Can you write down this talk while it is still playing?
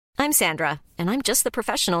I'm Sandra, and I'm just the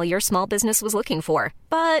professional your small business was looking for.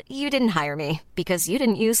 But you didn't hire me because you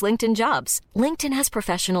didn't use LinkedIn Jobs. LinkedIn has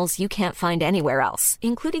professionals you can't find anywhere else,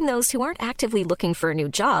 including those who aren't actively looking for a new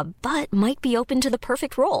job, but might be open to the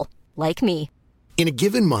perfect role, like me. In a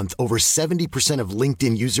given month, over 70% of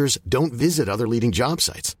LinkedIn users don't visit other leading job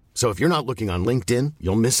sites. So if you're not looking on LinkedIn,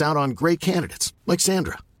 you'll miss out on great candidates like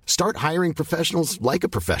Sandra. Start hiring professionals like a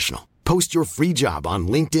professional. Post your free job on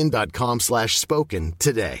linkedin.com/spoken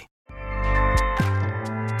today.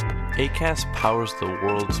 Acast powers the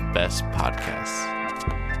world's best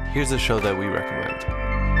podcasts. Here's a show that we recommend.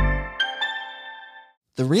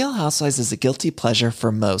 The Real Housewives is a guilty pleasure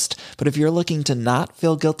for most, but if you're looking to not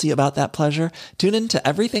feel guilty about that pleasure, tune in to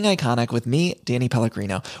Everything Iconic with me, Danny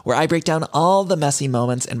Pellegrino, where I break down all the messy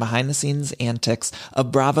moments and behind-the-scenes antics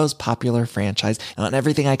of Bravo's popular franchise. And on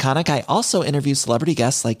Everything Iconic, I also interview celebrity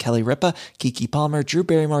guests like Kelly Ripa, Keke Palmer, Drew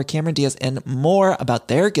Barrymore, Cameron Diaz, and more about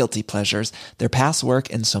their guilty pleasures, their past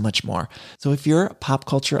work, and so much more. So if you're pop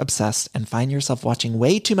culture obsessed and find yourself watching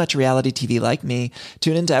way too much reality TV like me,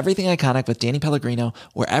 tune into Everything Iconic with Danny Pellegrino,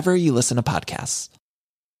 wherever you listen to podcasts.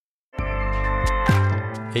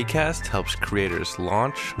 Acast helps creators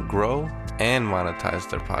launch, grow, and monetize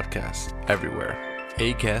their podcasts everywhere.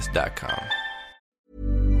 Acast.com.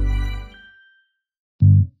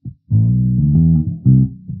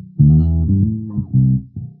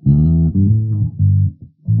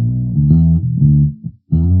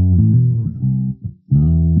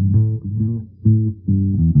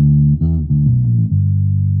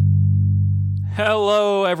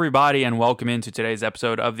 Hello, everybody, and welcome into today's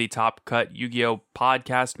episode of the Top Cut Yu-Gi-Oh!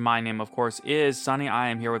 Podcast. My name, of course, is Sunny. I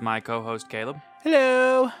am here with my co-host, Caleb.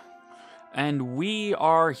 Hello. And we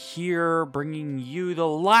are here bringing you the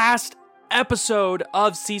last episode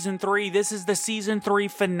of Season 3. This is the Season 3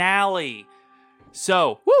 finale.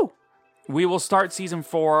 So, we will start Season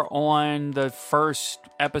 4 on the first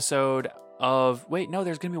episode of... Wait, no,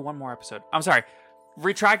 there's going to be one more episode. I'm sorry.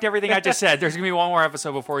 Retract everything I just said. There's going to be one more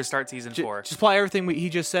episode before we start Season 4. Just apply everything he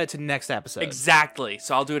just said to next episode. Exactly.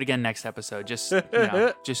 So I'll do it again next episode. Just,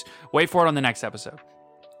 just wait for it on the next episode.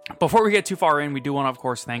 Before we get too far in, we do want to, of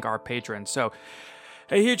course, thank our patrons. So,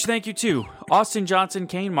 a huge thank you to Austin Johnson,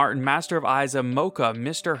 Kane Martin, Master of Isa, Mocha,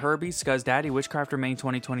 Mr. Herbie, Scuzz Daddy, Witchcrafter Main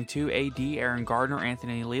 2022, AD, Aaron Gardner,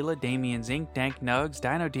 Anthony Leela, Damian Zink, Dank Nugs,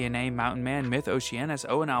 Dino DNA, Mountain Man, Myth Oceanus,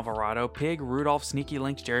 Owen Alvarado, Pig, Rudolph, Sneaky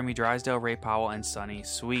Links, Jeremy Drysdale, Ray Powell, and Sunny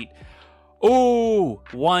Sweet. Ooh,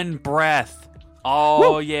 one breath.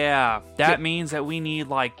 Oh, yeah. That means that we need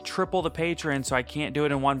like triple the patrons, so I can't do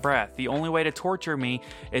it in one breath. The only way to torture me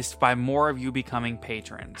is by more of you becoming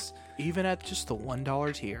patrons. Even at just the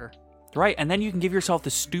 $1 tier. Right, and then you can give yourself the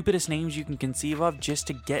stupidest names you can conceive of just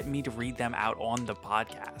to get me to read them out on the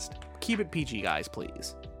podcast. Keep it PG, guys,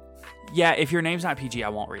 please. Yeah, if your name's not PG, I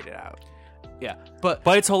won't read it out. Yeah, but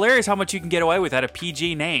it's hilarious how much you can get away with at a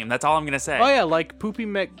PG name. That's all I'm going to say. Oh, yeah, like Poopy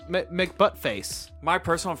McButtface. My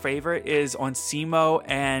personal favorite is on Simo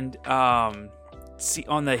and on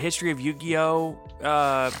the History of Yu-Gi-Oh!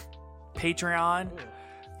 Patreon.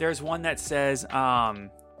 There's one that says...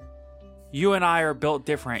 you and I are built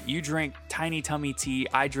different. You drink tiny tummy tea.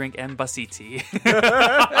 I drink embassy tea. He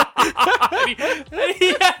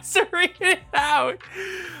has to read it out.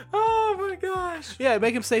 Oh my gosh. Yeah,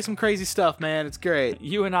 make him say some crazy stuff, man. It's great.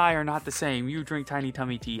 You and I are not the same. You drink tiny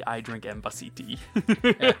tummy tea. I drink embassy tea.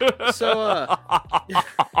 Yeah. So,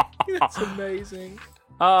 that's amazing.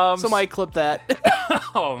 Somebody clip that.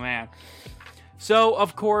 Oh man. So,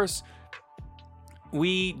 of course...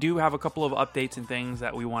 we do have a couple of updates and things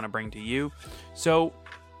that we want to bring to you. So,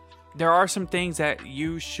 there are some things that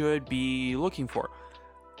you should be looking for.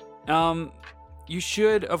 You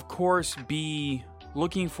should, of course, be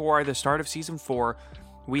looking for the start of Season 4.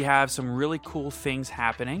 We have some really cool things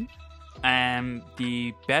happening. And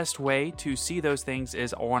the best way to see those things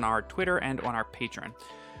is on our Twitter and on our Patreon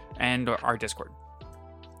and our Discord.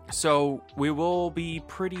 So we will be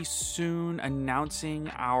pretty soon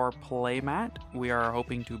announcing our playmat. We are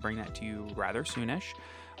hoping to bring that to you rather soonish.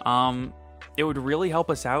 It would really help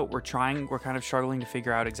us out. We're kind of struggling to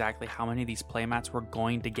figure out exactly how many of these playmats we're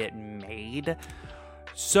going to get made.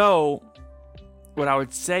 So what I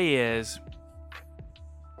would say is,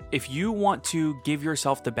 if you want to give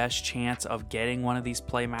yourself the best chance of getting one of these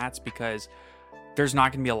playmats, because there's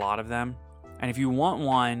not going to be a lot of them, and if you want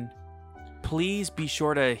one, please be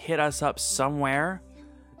sure to hit us up somewhere,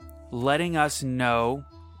 letting us know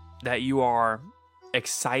that you are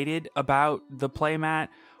excited about the playmat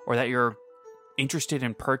or that you're interested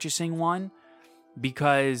in purchasing one,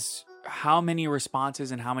 because how many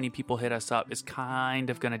responses and how many people hit us up is kind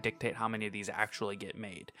of going to dictate how many of these actually get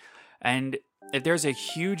made. And If there's a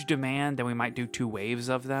huge demand, then we might do 2 waves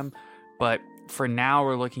of them. But for now,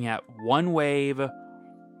 we're looking at 1 wave.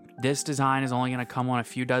 This design is only going to come on a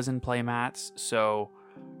few dozen playmats. So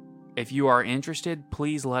if you are interested,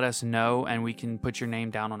 please let us know and we can put your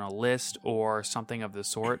name down on a list or something of the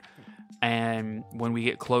sort. And when we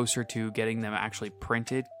get closer to getting them actually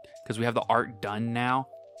printed, because we have the art done now.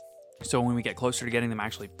 So when we get closer to getting them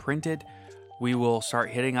actually printed, we will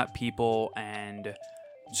start hitting up people and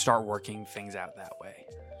start working things out that way.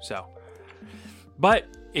 So, but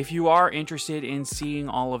if you are interested in seeing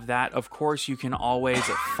all of that, of course, you can always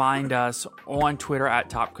find us on Twitter at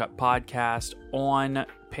Top Cut Podcast, on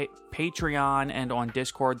Patreon, and on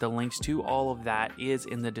Discord. The links to all of that is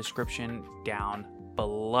in the description down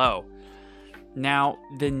below. Now,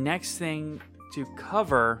 the next thing to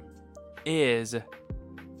cover is,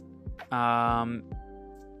 yeah,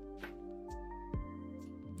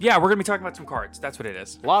 we're going to be talking about some cards. That's what it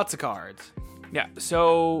is. Lots of cards. Yeah,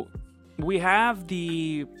 so we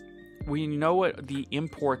know what the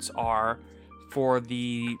imports are for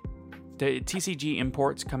the TCG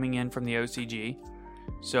imports coming in from the OCG.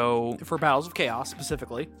 So for Battles of Chaos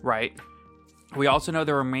specifically. Right. We also know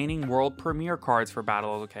the remaining world premiere cards for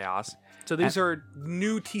Battle of Chaos. So these are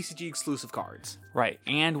new TCG exclusive cards. Right.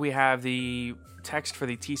 And we have the text for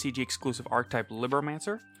the TCG exclusive archetype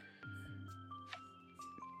Libromancer.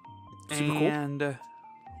 Super cool. And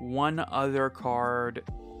one other card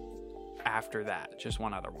after that. Just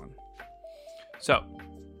one other one. So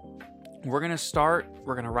we're going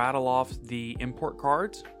to rattle off the import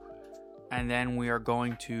cards, and then we are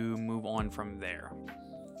going to move on from there.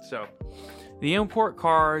 So the import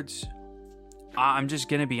cards, I'm just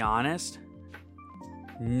going to be honest,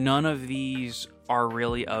 none of these are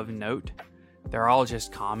really of note. They're all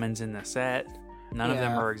just commons in the set. None of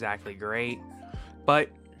them are exactly great, but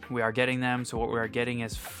we are getting them. So what we are getting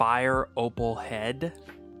is Fire Opal Head.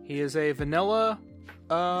 He is a vanilla...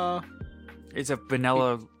 It's a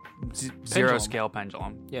vanilla zero scale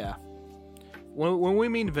pendulum. Yeah. When we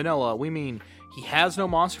mean vanilla, we mean he has no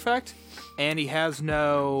monster effect, and he has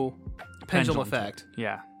no pendulum effect.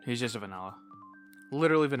 Yeah, he's just a vanilla.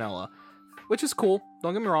 Literally vanilla. Which is cool,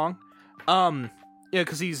 don't get me wrong. Yeah,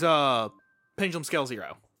 because he's pendulum scale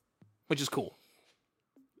 0, which is cool.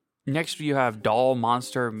 Next, you have Doll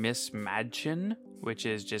Monster Miss Madchen, which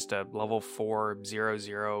is just a level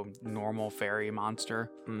 4/0/0 normal fairy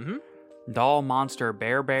monster. Mm-hmm. Doll Monster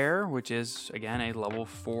Bear, which is, again, a level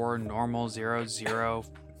 4 normal 0/0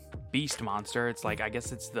 beast monster. It's like, I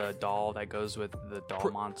guess it's the doll that goes with the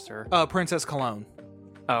doll monster. Princess Cologne.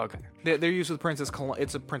 Oh, okay. They're used with Princess Cologne.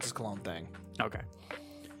 It's a Princess Cologne thing. Okay.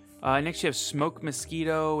 Next, you have Smoke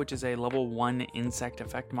Mosquito, which is a level 1 insect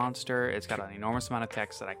effect monster. It's got an enormous amount of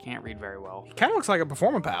text that I can't read very well. Kind of looks like a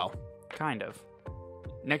Performance Pal. Kind of.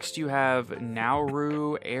 Next, you have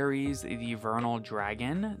Nauru Ares, the Vernal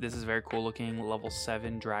Dragon. This is a very cool looking level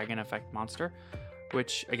 7 dragon effect monster,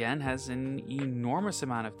 which, again, has an enormous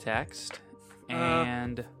amount of text.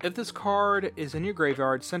 And if this card is in your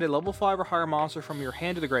graveyard, send a level 5 or higher monster from your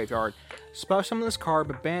hand to the graveyard. Special summon this card,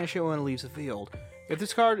 but banish it when it leaves the field. If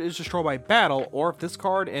this card is destroyed by battle, or if this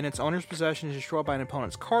card in its owner's possession is destroyed by an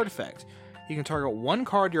opponent's card effect, you can target one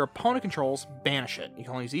card your opponent controls, banish it. You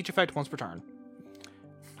can only use each effect once per turn.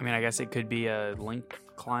 I mean, I guess it could be a link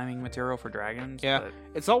climbing material for dragons. Yeah, but,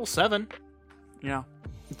 it's level 7. Yeah.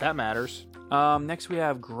 If that matters. Next we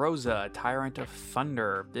have Groza, Tyrant of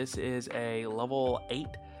Thunder. This is a level 8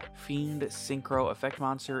 Fiend Synchro effect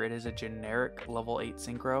monster. It is a generic level 8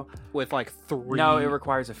 Synchro. With like 3... No, it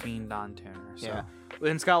requires a Fiend on tuner. So. Yeah. And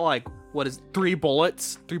it's got like, 3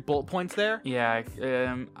 bullets? 3 bullet points there? Yeah,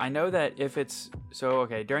 I know that if it's... So,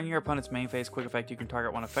 okay, during your opponent's main phase quick effect, you can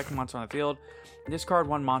target one effect monster on the field. Discard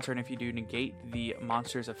one monster, and if you do negate the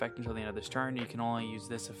monster's effect until the end of this turn, you can only use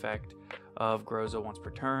this effect of Groza once per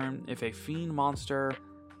turn. If a Fiend monster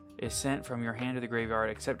is sent from your hand to the graveyard,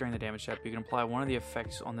 except during the damage step, you can apply one of the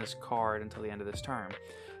effects on this card until the end of this turn.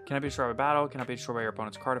 Cannot be destroyed by battle, cannot be destroyed by your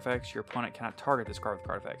opponent's card effects. Your opponent cannot target this card with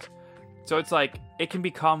card effects. So it's like, it can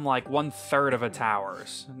become like 1/3 of a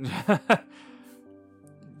tower's.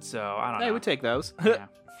 So, I don't know. Hey, we take those. Yeah.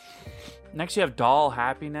 Next, you have Doll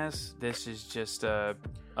Happiness. This is just a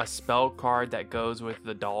spell card that goes with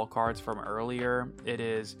the doll cards from earlier. It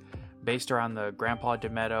is based around the Grandpa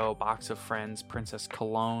Demetto, Box of Friends, Princess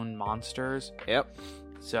Cologne monsters. Yep.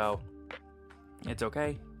 So, it's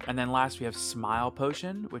okay. And then last, we have Smile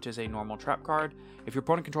Potion, which is a normal trap card. If your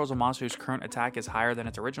opponent controls a monster whose current attack is higher than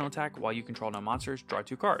its original attack, while you control no monsters, draw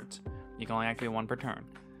 2 cards. You can only activate 1 per turn.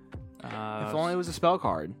 If only it was a spell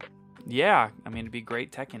card. Yeah, I mean, it'd be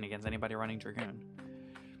great teching against anybody running Dragoon.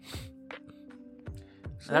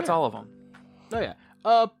 So that's all of them. Oh yeah.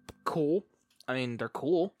 Cool. I mean, they're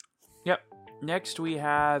cool. Yep. Next we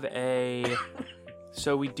have a.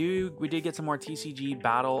 So we did get some more TCG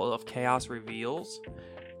Battle of Chaos reveals,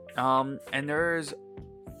 and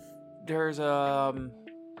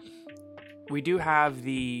we do have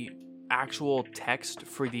the actual text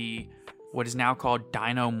for the what is now called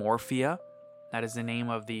Dinomorphia. That is the name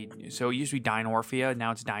of the. So it used to be Dinorphia,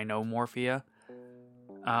 now it's Dinomorphia,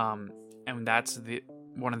 and that's the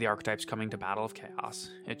one of the archetypes coming to Battle of Chaos.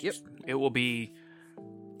 It will be,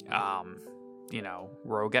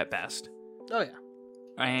 rogue at best. Oh yeah.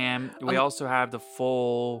 And we also have the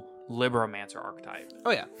full Libromancer archetype.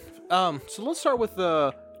 Oh yeah. So let's start with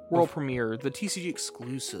the world premiere, the TCG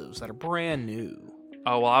exclusives that are brand new.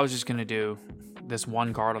 Oh well, I was just gonna do this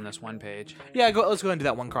one card on this one page. Yeah, let's go ahead and do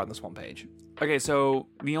that one card on this one page. Okay, so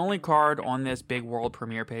the only card on this big world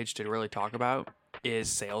premiere page to really talk about is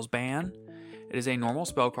Salesban. It is a normal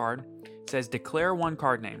spell card. It says declare one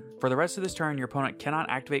card name. For the rest of this turn, your opponent cannot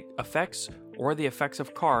activate effects or the effects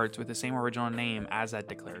of cards with the same original name as that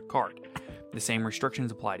declared card. The same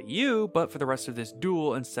restrictions apply to you, but for the rest of this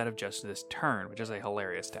duel instead of just this turn, which is a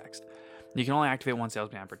hilarious text. You can only activate one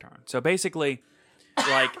Salesman per turn. So basically,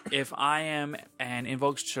 like, if I am an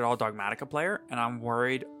Invoke Shaddoll Dogmatica player and I'm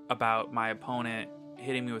worried about my opponent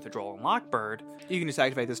hitting me with a Droll and Lockbird, you can just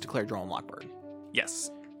activate this declare Droll and Lockbird.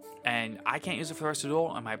 Yes. And I can't use it for the rest of the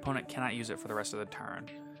duel, and my opponent cannot use it for the rest of the turn.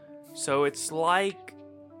 So it's like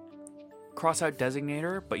Crossout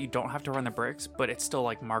Designator, but you don't have to run the bricks, but it's still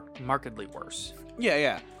like markedly worse.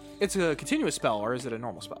 Yeah. It's a continuous spell, or is it a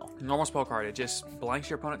normal spell? Normal spell card. It just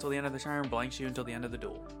blanks your opponent till the end of the turn, blanks you until the end of the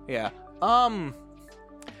duel. Yeah.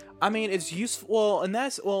 I mean, it's useful, and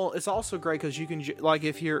it's also great because you can, like,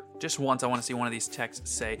 if you're... Just once, I want to see one of these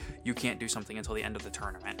texts say, you can't do something until the end of the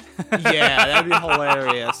tournament. Yeah, that'd be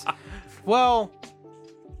hilarious. Well,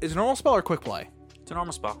 is it normal spell or quick play? It's a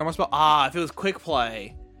normal spell. Normal spell? If it was quick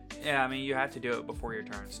play... Yeah, I mean, you have to do it before your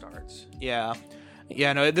turn starts. Yeah.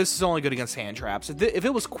 Yeah, no, this is only good against hand traps. If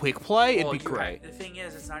it was quick play, it'd be great. The thing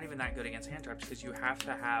is, it's not even that good against hand traps because you have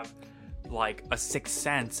to have... like a sixth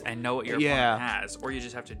sense and know what your opponent has, or you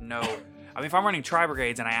just have to know. I mean, if I'm running Tri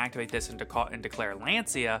Brigades and I activate this and declare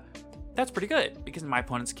Lancia, that's pretty good because my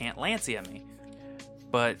opponents can't Lancia me,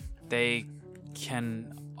 but they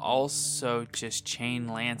can also just chain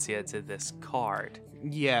Lancia to this card.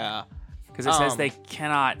 Yeah, because it says they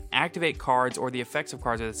cannot activate cards or the effects of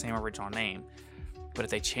cards with the same original name, but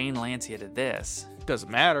if they chain Lancia to this, doesn't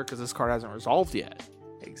matter because this card hasn't resolved yet.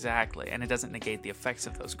 Exactly, and it doesn't negate the effects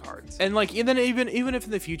of those cards. And like, even if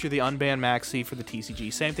in the future the unban Maxi for the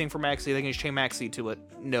TCG, same thing for Maxi, they can just chain Maxi to it.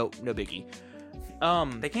 No biggie.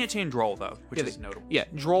 They can't chain Droll though, which is notable. Yeah,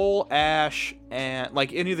 Droll, Ash, and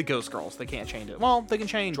like any of the Ghost Girls, they can't chain it. Well, they can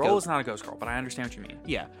chain Droll is not a Ghost Girl, but I understand what you mean.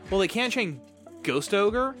 Yeah, well, they can't chain Ghost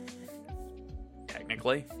Ogre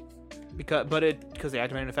technically, because they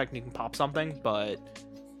activate an effect and you can pop something, but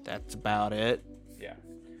that's about it. Yeah.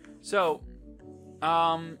 So.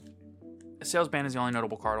 Salesban is the only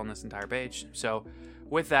notable card on this entire page. So,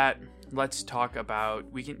 with that, let's talk about.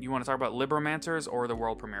 You want to talk about Libromancers or the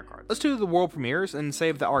World Premiere cards? Let's do the World Premieres and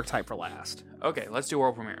save the archetype for last. Okay, let's do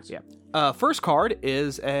World Premieres. Yeah. First card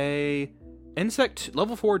is a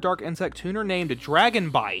level 4 Dark Insect Tuner named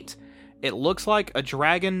Dragon Bite. It looks like a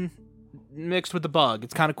dragon mixed with a bug.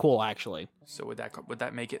 It's kind of cool, actually. So would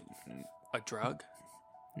that make it a drug?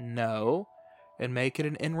 No, it'd make it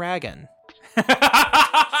an Enragon.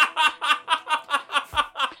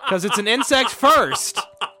 Because it's an insect first.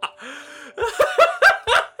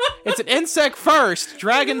 It's an insect first,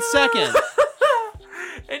 dragon second.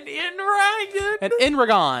 An Enragon. An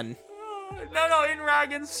Enragon. No,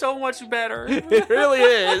 Enragon's so much better. It really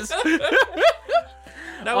is.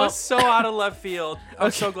 That was so out of left field.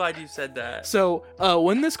 I'm so glad you said that. So,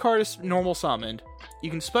 when this card is normal summoned, you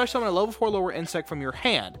can special summon a level 4 lower insect from your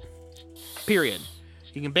hand. Period.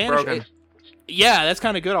 You can banish it. Yeah, that's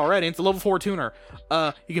kind of good already. It's a level 4 tuner.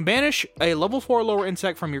 You can banish a level 4 lower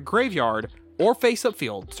insect from your graveyard or face-up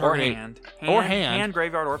field. Or hand. Hand,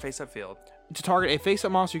 graveyard, or face-up field. To target a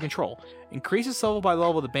face-up monster you control. Increase its level by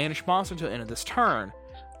level of the banished monster until the end of this turn.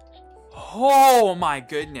 Oh my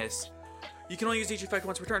goodness. You can only use each effect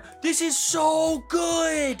once per turn. This is so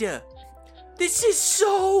good! This is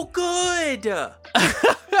so good! Do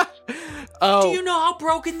you know how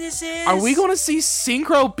broken this is? Are we going to see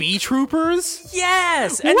Synchro B-Troopers?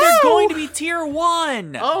 Yes! And they're going to be tier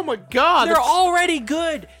 1! Oh my god! They're already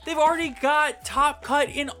good! They've already got top cut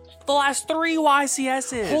in the last 3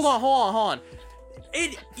 YCSs. Hold on.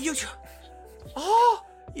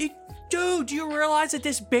 Dude, do you realize that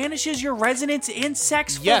this banishes your Resonance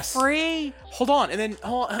Insects for Yes. free? Hold on, and then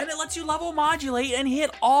hold And it lets you level modulate and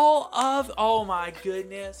hit all of... Oh my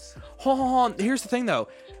goodness. on. Here's the thing, though.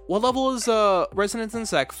 What level is Resonance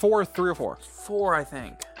Insect? 4, 3, or 4? 4, I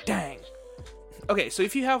think. Dang. Okay, so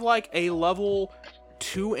if you have like a level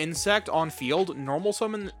 2 insect on field, normal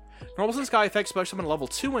summon Sky Effect, special summon level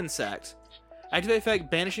 2 insect, activate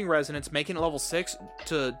effect, banishing resonance, making it level 6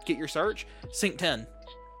 to get your search, sync 10.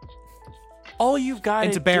 All you've got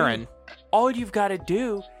Into Baron. All you've got to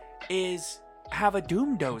do is have a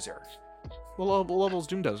Doom Dozer. What level is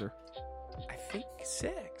Doom Dozer? I think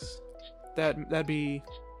 6. That'd be...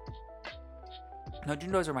 No,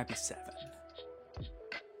 Doom Dozer might be 7.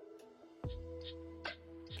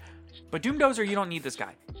 But Doom Dozer, you don't need this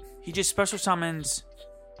guy. He just special summons.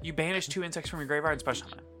 You banish 2 insects from your graveyard and special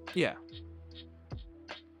summon. Yeah.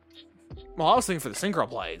 Well, I was thinking for the Synchro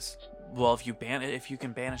plays. Well, if you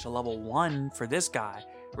can banish a level 1 for this guy,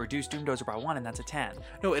 reduce Doom Dozer by 1, and that's a 10.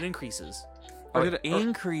 No, it increases.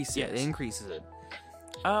 Increases. Yeah, it increases it.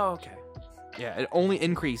 Oh, okay. Yeah, it only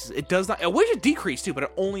increases. It does not... I wish it decreased too, but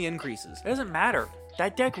it only increases. It doesn't matter.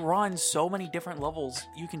 That deck runs so many different levels,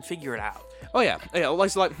 you can figure it out. Oh, yeah. Yeah,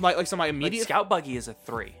 so my immediate... Like Scout Buggy is a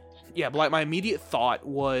 3. Yeah, but like my immediate thought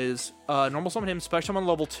was normal summon him, special summon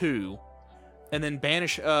level 2, and then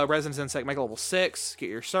banish Resonance Insect, make it level 6, get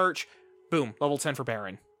your search, boom, level 10 for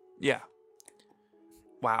Baron. Yeah.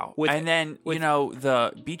 Wow. With- and then, with-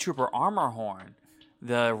 the B-Trooper Armor Horn,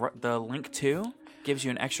 the Link 2, gives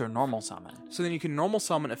you an extra normal summon. So then you can normal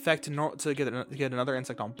summon effect to get another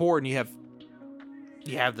insect on board, and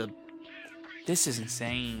you have the... This is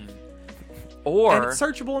insane. And Or, it's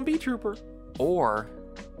searchable in B-Trooper. you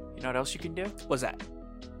know what else you can do? What's that?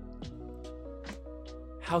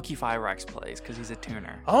 Halky Firex plays, because he's a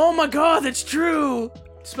tuner. Oh my god, that's true!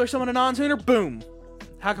 Special summon a non-tuner, boom!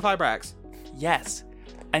 Halka Brax. Yes.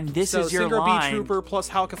 And this So is your Synchro line. B-Trooper plus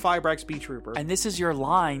Halka Brax B-Trooper. And this is your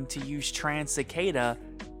line to use Trans Cicada,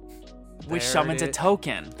 which There summons it a is.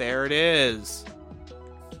 token. There it is.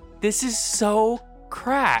 This is so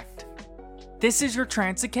cracked. This is your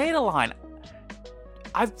Trans Cicada line.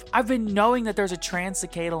 I've been knowing that there's a Trans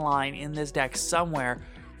Cicada line in this deck somewhere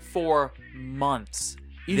for months.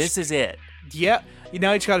 This is it. Yeah.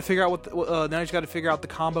 Now you just got to figure out now you just got to figure out the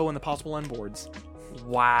combo and the possible end boards.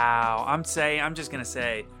 Wow. I'm just gonna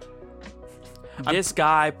say this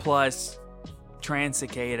guy plus Trans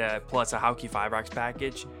Cicada plus a Halky Fibrax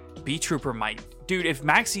package, B-Trooper might... Dude, if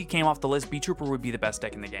Maxi came off the list, B-Trooper would be the best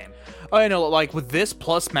deck in the game. Oh, I know. Like with this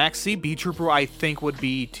plus Maxi, B-Trooper I think would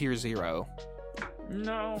be tier 0.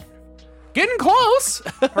 No. Getting close.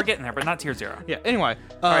 We're getting there, but not tier 0. Yeah. Anyway.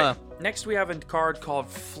 Alright, next we have a card called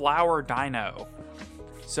Flower Dino.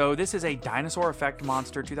 So this is a dinosaur effect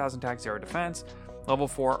monster, 2000 attack, 0 defense, level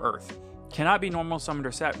 4 Earth. Cannot be normal summoned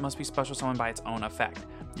or set, must be special summoned by its own effect.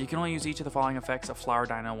 You can only use each of the following effects of Flower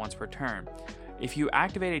Dino once per turn. If you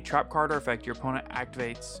activate a trap card or effect, your opponent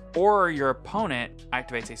activates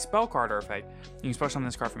a spell card or effect, you can special summon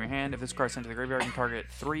this card from your hand. If this card is sent to the graveyard, you can target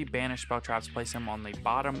 3 banished spell traps, place them on the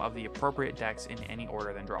bottom of the appropriate decks in any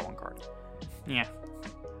order, then draw 1 card. Yeah.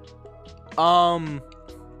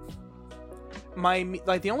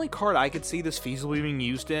 The only card I could see this feasibly being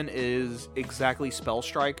used in is exactly Sky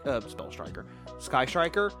Striker.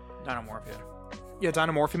 Dynamorphia. Yeah,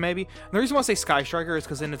 Dynamorphia maybe. And the reason why I say Sky Striker is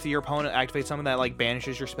because then if your opponent activates something that like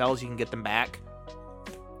banishes your spells, you can get them back.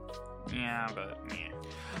 Yeah, but yeah.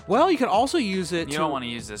 Well, you can also use it. You don't want to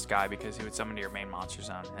use this guy because he would summon to your main monster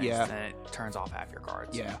zone. And Yeah. then it turns off half your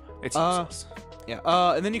cards. Yeah. It's useless. Yeah.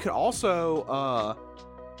 And then you could also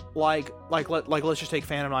let's just take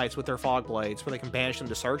Phantom Knights with their Fog Blades, where they can banish them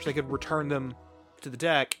to search. They could return them to the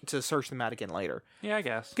deck to search them out again later. Yeah, I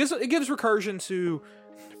guess. It gives recursion to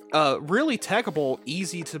really techable,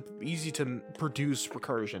 easy to produce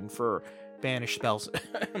recursion for banished spells,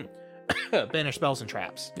 banished spells and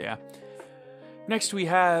traps. Yeah. Next, we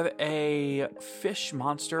have a fish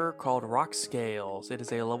monster called Rock Scales. It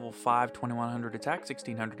is a level 5, 2100 attack,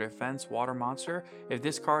 1600 defense water monster. If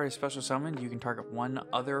this card is special summoned, you can target 1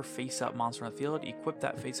 other face-up monster on the field. Equip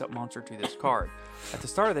that face-up monster to this card. At the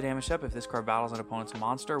start of the damage step, if this card battles an opponent's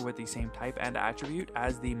monster with the same type and attribute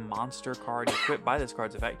as the monster card equipped by this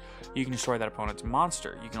card's effect, you can destroy that opponent's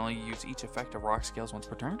monster. You can only use each effect of Rock Scales once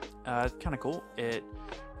per turn. Kind of cool. It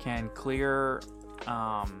can clear...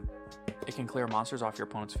 It can clear monsters off your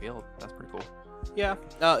opponent's field. That's pretty cool. Yeah.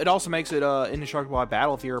 It also makes it indestructible by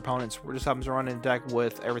battle if your opponent just happens to run in a deck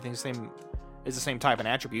with everything the same type and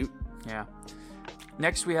attribute. Yeah.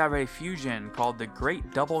 Next, we have a fusion called the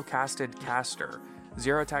Great Double Casted Caster.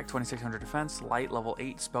 0 attack, 2600 defense, light, level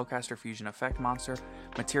 8 spellcaster fusion effect monster.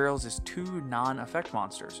 Materials is 2 non-effect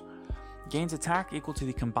monsters. Gains attack equal to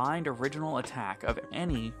the combined original attack of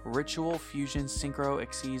any ritual, fusion, synchro,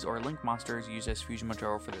 exceeds, or link monsters used as fusion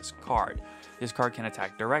material for this card. This card can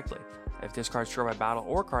attack directly. If this card is destroyed by battle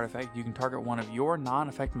or card effect, you can target one of your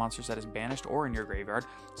non-effect monsters that is banished or in your graveyard,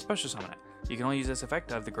 special summon it. You can only use this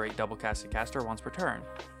effect of the Great Double Casted Caster once per turn.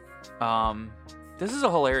 This is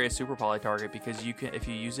a hilarious Super Poly target because you can, if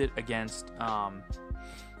you use it against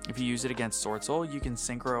Sword Soul, you can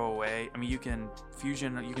synchro away. I mean, you can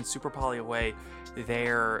fusion, you can Super Poly away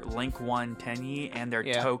their Link 1 Tenyi and their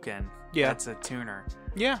token. Yeah. That's a tuner.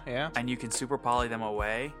 Yeah. And you can Super Poly them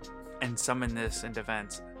away and summon this in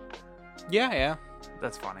defense. Yeah.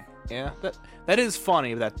 That's funny. Yeah. That is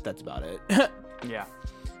funny, but that's about it. Yeah.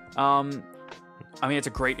 I mean, it's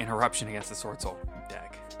a great interruption against the Sword Soul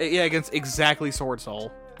deck. Yeah, against exactly Sword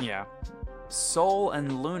Soul. Yeah. Soul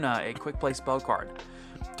and Luna, a quick play spell card.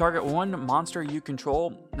 Target one monster you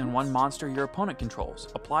control and one monster your opponent controls.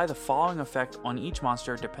 Apply the following effect on each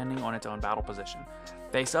monster depending on its own battle position.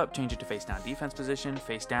 Face up, change it to face down defense position.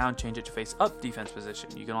 Face down, change it to face up defense position.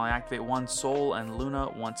 You can only activate one Soul and Luna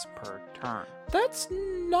once per turn. That's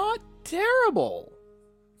not terrible.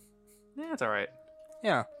 Yeah, it's alright.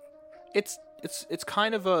 Yeah. It's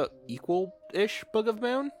kind of a equal-ish Book of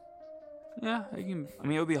Moon. Yeah, it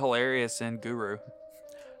would be hilarious in Guru.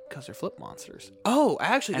 Because they're flip monsters. Oh,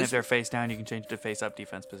 actually, and if they're face down, you can change it to face up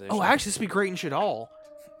defense position. Oh, actually, this would be great in Shadal.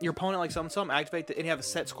 Your opponent like something, activate and you have a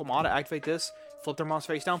set Squamata, activate this, flip their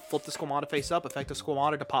monster face down, flip the Squamata face up, effect the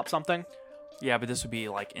Squamata to pop something. Yeah, but this would be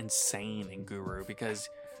like insane in Guru because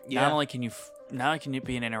not only can it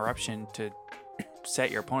be an interruption to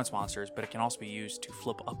set your opponent's monsters, but it can also be used to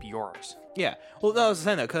flip up yours. Yeah, well, that was the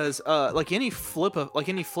thing though, because like any flip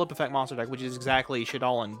effect monster deck, which is exactly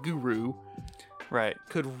Shadal and Guru, right,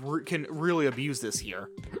 can really abuse this here.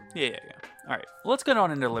 Yeah. All right, let's get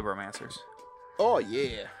on into Libromancers. Oh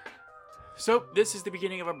yeah. So this is the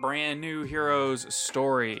beginning of a brand new hero's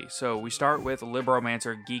story. So we start with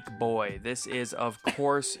Libromancer Geek Boy. This is, of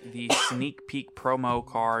course, the sneak peek promo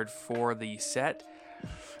card for the set.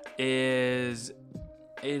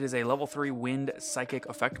 It is a level 3 wind psychic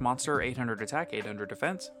effect monster, 800 attack, 800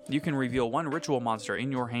 defense. You can reveal one ritual monster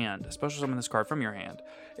in your hand. Special summon this card from your hand.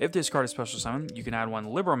 If this card is special summoned, you can add one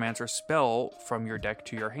Libromancer spell from your deck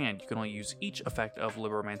to your hand. You can only use each effect of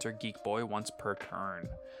Libromancer Geek Boy once per turn.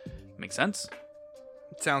 Make sense?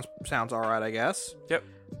 Sounds alright, I guess. Yep.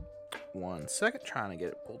 1 second, trying to get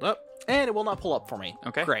it pulled up. And it will not pull up for me.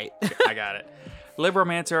 Okay. Great. I got it.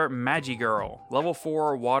 Libromancer Magigirl, level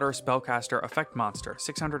 4 water spellcaster effect monster,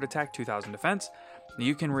 600 attack, 2000 defense.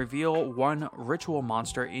 You can reveal one ritual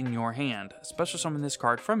monster in your hand. Special summon this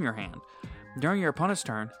card from your hand. During your opponent's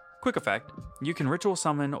turn, quick effect, you can ritual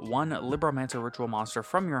summon one Libromancer ritual monster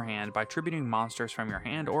from your hand by tributing monsters from your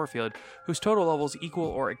hand or field whose total levels equal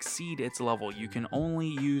or exceed its level. You can only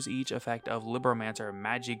use each effect of Libromancer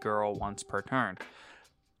Magigirl once per turn.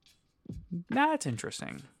 That's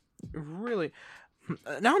interesting. Really?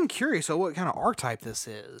 Now I'm curious what kind of archetype this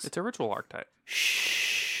is. It's a ritual archetype.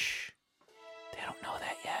 Shh. They don't know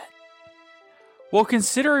that yet. Well,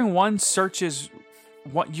 considering one searches,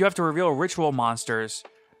 you have to reveal ritual monsters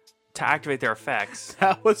to activate their effects.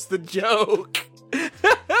 That was the joke.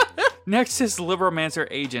 Next is Libromancer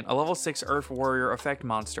Agent, a level 6 Earth Warrior effect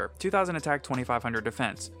monster, 2000 attack, 2500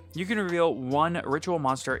 defense. You can reveal one ritual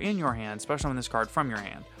monster in your hand, special summon this card from your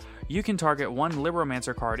hand. You can target one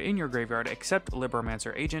Libromancer card in your graveyard except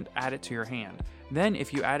Libromancer Agent, add it to your hand. Then,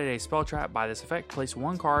 if you added a spell trap by this effect, place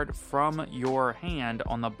one card from your hand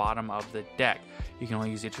on the bottom of the deck. You can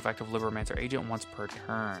only use each effect of Libromancer Agent once per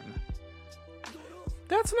turn.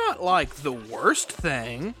 That's not like the worst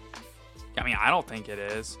thing. I mean, I don't think it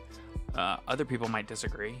is. Other people might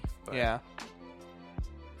disagree. But... Yeah.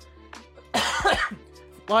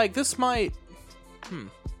 Like, this might...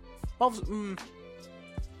 Well,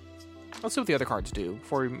 let's see what the other cards do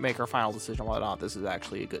before we make our final decision on whether or not this is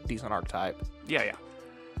actually a good, decent archetype. Yeah.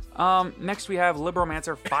 Next we have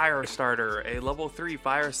Libromancer Firestarter, a level 3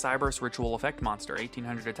 Fire Cyberse Ritual Effect Monster,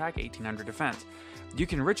 1800 attack, 1800 defense. You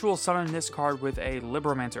can ritual summon this card with a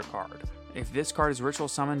Libromancer card. If this card is ritual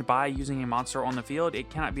summoned by using a monster on the field, it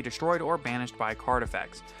cannot be destroyed or banished by card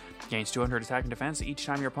effects. Gains 200 attack and defense each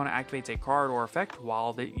time your opponent activates a card or effect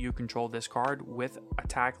while you control this card with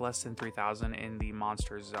attack less than 3000 in the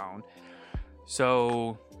monster zone.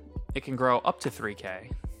 So it can grow up to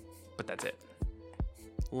 3k, but that's it.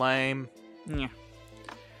 Lame. Yeah.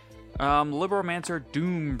 Libromancer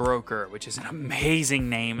Doombroker, which is an amazing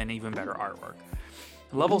name and even better artwork.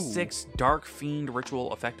 Level 6 Dark Fiend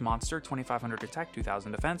Ritual Effect Monster, 2500 attack,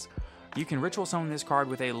 2000 defense. You can ritual summon this card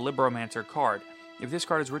with a Libromancer card. If this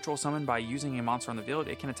card is ritual summoned by using a monster on the field,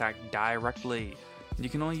 it can attack directly. You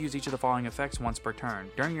can only use each of the following effects once per turn.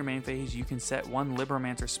 During your main phase, you can set one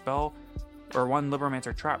Libromancer spell or one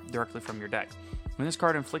Libromancer trap directly from your deck. When this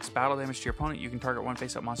card inflicts battle damage to your opponent, you can target one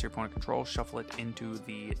face-up monster your opponent controls, shuffle it into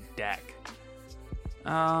the deck. If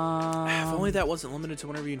only that wasn't limited to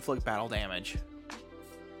whenever you inflict battle damage.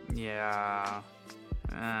 Yeah.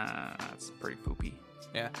 That's pretty poopy.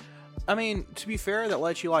 Yeah. I mean, to be fair, that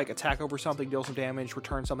lets you, like, attack over something, deal some damage,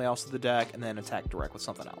 return something else to the deck, and then attack direct with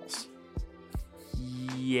something else.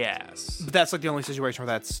 Yes. But that's, like, the only situation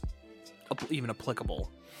where that's even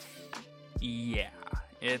applicable. Yeah.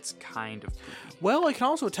 It's kind of poopy. Well, it can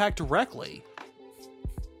also attack directly.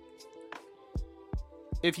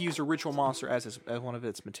 If you use a ritual monster as one of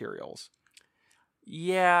its materials.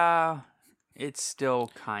 Yeah. It's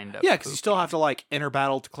still kind of Yeah, because you still have to, like, enter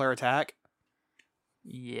battle, declare attack.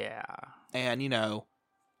 Yeah. And, you know,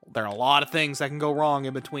 there are a lot of things that can go wrong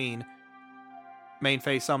in between main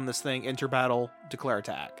phase, summon this thing, enter battle, declare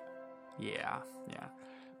attack. Yeah.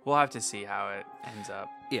 We'll have to see how it ends up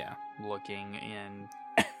looking in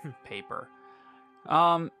paper.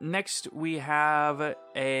 Next, we have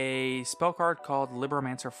a spell card called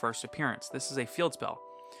Libromancer First Appearance. This is a field spell.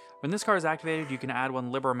 When this card is activated, you can add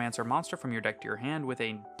one Libromancer monster from your deck to your hand with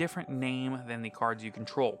a different name than the cards you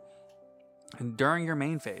control. And during your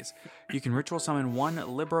main phase, you can ritual summon one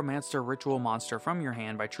Libromancer ritual monster from your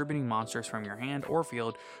hand by tributing monsters from your hand or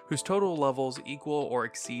field whose total levels equal or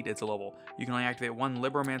exceed its level. You can only activate one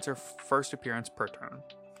Libromancer First Appearance per turn.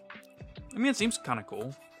 I mean, it seems kind of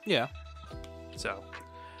cool. Yeah. So,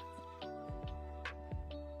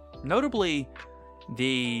 notably,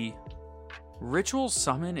 the ritual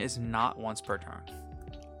summon is not once per turn.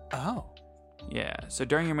 Oh. Yeah, so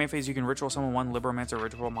during your main phase, you can ritual summon one Libromancer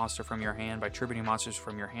ritual monster from your hand by tributing monsters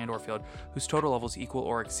from your hand or field whose total levels equal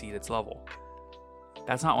or exceed its level.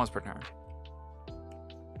 That's not once per turn.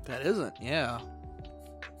 That isn't, yeah.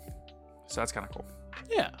 So that's kind of cool.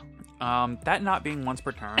 Yeah. That not being once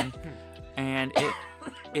per turn, and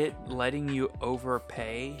it letting you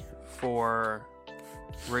overpay for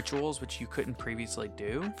rituals, which you couldn't previously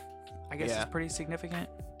do, I guess is pretty significant.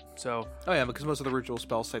 So, oh yeah, because most of the ritual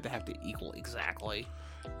spells say they have to equal exactly.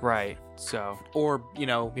 Right. So, or you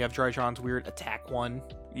know, you have Drytron's weird attack one.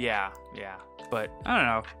 Yeah. But I don't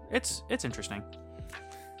know. It's interesting.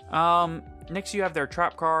 Next you have their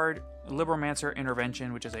trap card, Libromancer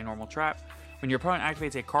Intervention, which is a normal trap. When your opponent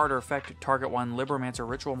activates a card or effect, target one Libromancer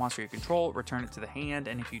ritual monster you control, return it to the hand,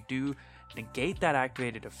 and if you do negate that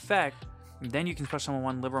activated effect, then you can special summon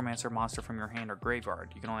one Libromancer monster from your hand or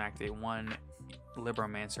graveyard. You can only activate one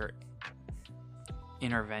Libromancer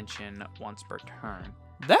Intervention once per turn.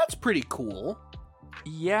 That's pretty cool.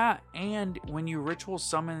 Yeah, and when you ritual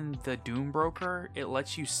summon the Doombroker, it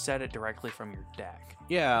lets you set it directly from your deck.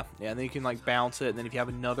 Yeah, and then you can like bounce it, and then if you have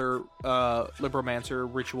another Libromancer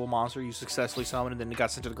ritual monster you successfully summoned and then it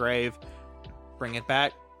got sent to the grave, bring it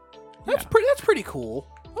back. That's pretty cool.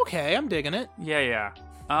 Okay, I'm digging it. Yeah.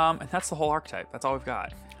 And that's the whole archetype. That's all we've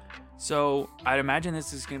got. So I'd imagine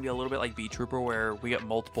this is going to be a little bit like B Trooper, where we get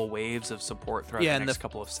multiple waves of support throughout the next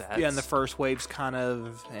couple of sets. Yeah, and the first wave's kind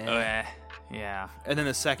of yeah. And then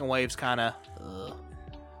the second wave's kind of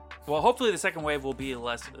Well, hopefully the second wave will be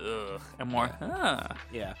less and more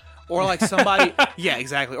Yeah. Or like somebody yeah,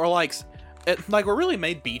 exactly. Or like what really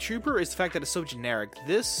made B Trooper is the fact that it's so generic.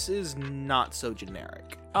 This is not so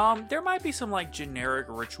generic. There might be some like generic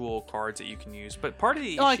ritual cards that you can use, but part of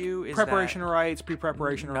the like issue is preparation rites,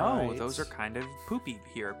 pre-preparation rites. No, those are kind of poopy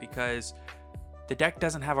here because the deck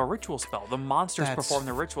doesn't have a ritual spell. The monsters perform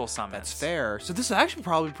the ritual summons. That's fair. So this is actually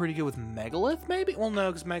probably pretty good with Megalith, maybe? Well, no,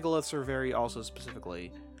 because Megaliths are very also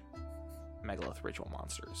specifically Megalith ritual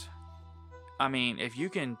monsters. I mean, if you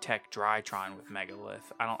can tech Drytron with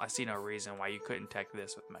Megalith, I see no reason why you couldn't tech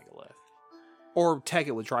this with Megalith. Or tech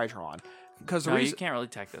it with Drytron. You can't really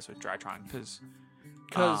tech this with Drytron because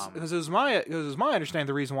it was my understanding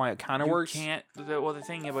the reason why it kind of works. The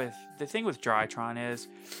thing with Drytron is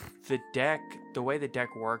the way the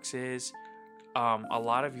deck works is a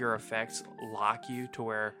lot of your effects lock you to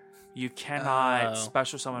where you cannot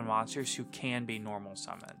special summon monsters who can be normal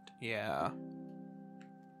summoned. Yeah.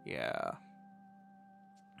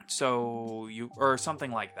 So or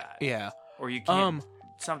something like that. Yeah. Or you can't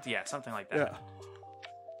something like that. Yeah.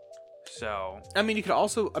 So I mean,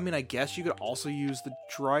 I guess you could also use the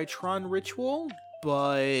Drytron ritual,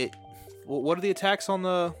 but what are the attacks on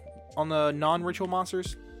the non-ritual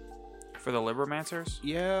monsters? For the Libromancers?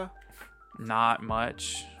 Yeah. Not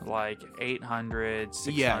much, like 800,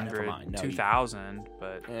 600, Yeah, never mind. No, 2000,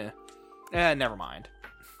 but... Never mind.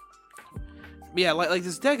 Yeah, like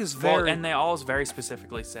this deck is very... Well, and they all very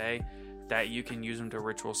specifically say that you can use them to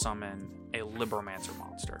ritual summon a Libromancer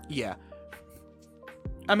monster. Yeah.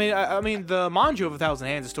 I mean, the Manju of 1,000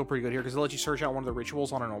 Hands is still pretty good here because it lets you search out one of the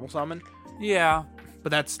rituals on a normal summon. Yeah.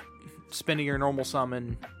 But that's spending your normal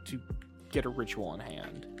summon to get a ritual in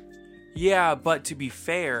hand. Yeah, but to be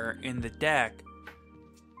fair, in the deck,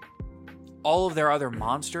 all of their other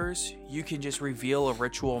monsters, you can just reveal a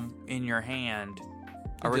ritual in your hand,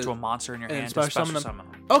 ritual monster in your hand, to special summon them.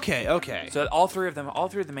 Okay. So all three of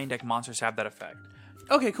the main deck monsters have that effect.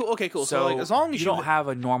 Okay, cool. So like, as long as you don't have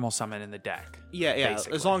a normal summon in the deck. Yeah.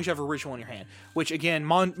 Basically. As long as you have a ritual in your hand. Which, again,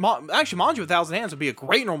 actually, Manju of 1,000 Hands would be a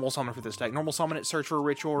great normal summon for this deck. Normal summon it, search for a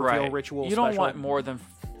ritual, reveal a ritual, You don't special. want more than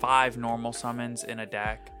 5 normal summons in a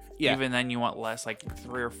deck. Yeah. Even then, you want less, like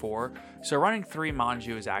 3 or 4. So running 3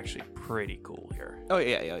 Manju is actually pretty cool here. Oh,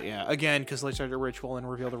 yeah. Again, because they start a ritual and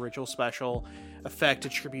reveal the ritual special effect to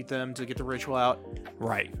tribute them to get the ritual out.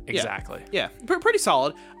 Right, exactly. Yeah, pretty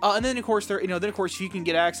solid. And then, of course, you can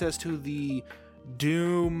get access to the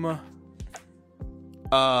Doom...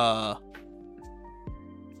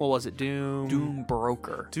 what was it? Doom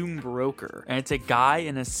Broker. Doom Broker. And it's a guy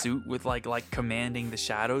in a suit with like commanding the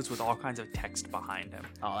shadows with all kinds of text behind him.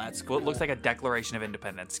 Oh, that's cool. Well, it looks like a Declaration of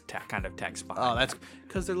Independence kind of text behind him. Oh, that's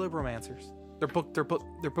because they're Libromancers. They're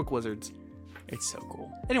book wizards. It's so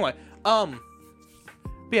cool. Anyway,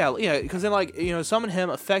 yeah, because then summon him,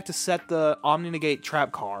 effect to set the Omni Negate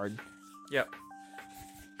trap card. Yep.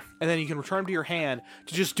 And then you can return him to your hand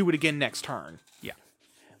to just do it again next turn. Yeah.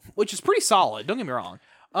 Which is pretty solid. Don't get me wrong.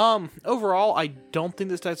 Overall, I don't think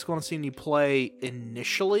this deck's going to see any play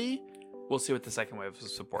initially. We'll see what the second wave of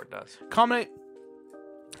support does. Combination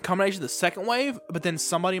of the second wave, but then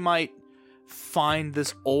somebody might find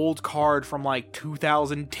this old card from like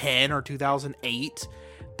 2010 or 2008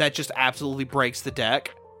 that just absolutely breaks the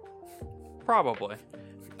deck. Probably.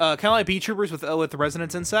 Kind of like Beat Troopers with the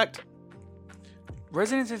Resonance Insect.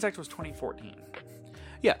 Resonance Insect was 2014.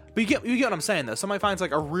 Yeah, but you get what I'm saying, though. Somebody finds,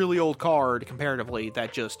 like, a really old card, comparatively,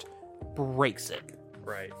 that just breaks it.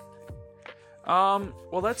 Right. Well,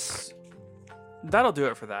 that'll do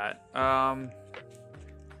it for that. I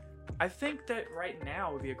think that right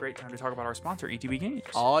now would be a great time to talk about our sponsor, ETB Games.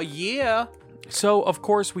 Oh, yeah. So, of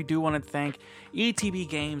course, we do want to thank ETB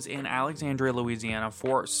Games in Alexandria, Louisiana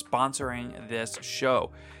for sponsoring this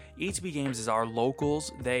show. ETB Games is our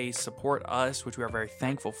locals. They support us, which we are very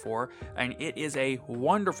thankful for, and it is a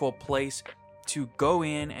wonderful place to go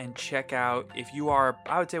in and check out. If you are,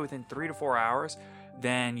 I would say, within 3 to 4 hours,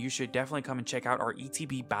 then you should definitely come and check out our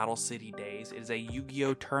ETB Battle City Days. It is a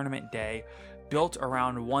Yu-Gi-Oh! Tournament day built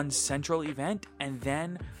around one central event, and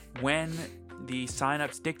then when the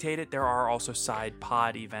signups dictate it, there are also side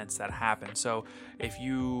pod events that happen. So if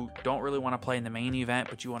you don't really want to play in the main event,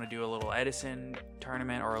 but you want to do a little Edison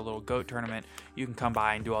tournament or a little GOAT tournament, you can come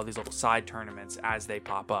by and do all these little side tournaments as they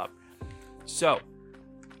pop up. So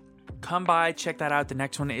come by, check that out. The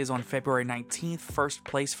next one is on February 19th. First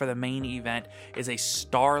place for the main event is a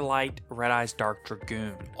Starlight Red Eyes Dark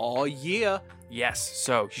Dragoon. Oh, yeah. Yes,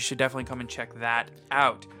 so you should definitely come and check that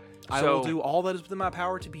out. I will do all that is within my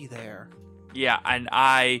power to be there. Yeah, and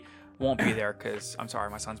I won't be there because, I'm sorry,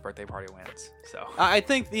 my son's birthday party wins. So I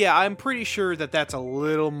think, I'm pretty sure that that's a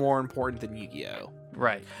little more important than Yu-Gi-Oh!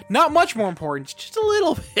 Right. Not much more important, just a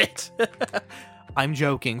little bit. I'm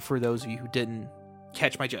joking for those of you who didn't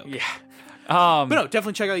catch my joke. Yeah. But no,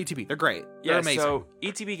 definitely check out ETB. They're great. They're amazing. So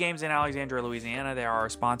ETB Games in Alexandria, Louisiana, they are our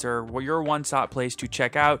sponsor. Well, your one-stop place to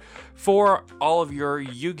check out for all of your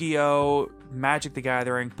Yu-Gi-Oh!, Magic the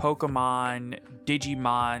Gathering, Pokemon,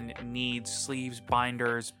 Digimon needs, sleeves,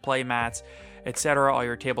 binders, playmats, etc., all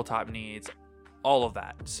your tabletop needs, all of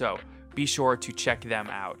that. So be sure to check them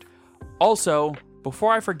out. Also,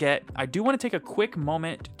 before I forget, I do want to take a quick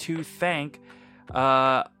moment to thank,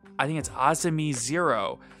 I think it's Asami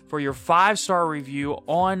Zero, for your 5-star review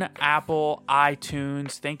on Apple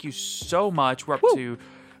iTunes. Thank you so much. We have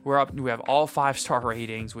all 5-star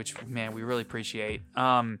ratings, which, man, we really appreciate.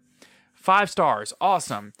 5 stars,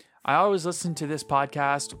 awesome. I always listen to this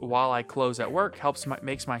podcast while I close at work.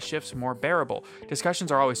 Makes my shifts more bearable.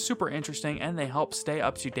 Discussions are always super interesting, and they help stay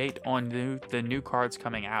up to date on the new cards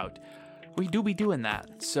coming out. We do be doing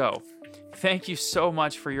that. So thank you so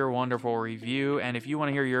much for your wonderful review. And if you want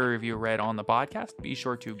to hear your review read on the podcast, be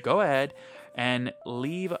sure to go ahead and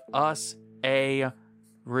leave us a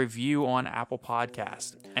review on Apple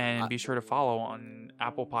Podcast. And be sure to follow on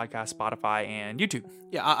Apple Podcast, Spotify, and YouTube.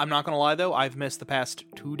 Yeah, I'm not going to lie, though. I've missed the past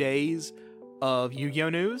 2 days of Yu-Gi-Oh!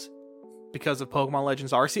 News. because of Pokemon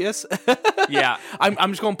Legends Arceus. Yeah.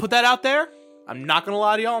 I'm just going to put that out there. I'm not going to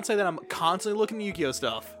lie to y'all and say that I'm constantly looking at Yu-Gi-Oh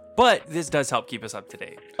stuff. But this does help keep us up to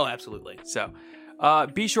date. Oh, absolutely. So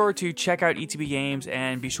be sure to check out ETB Games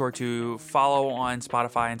and be sure to follow on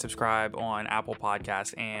Spotify and subscribe on Apple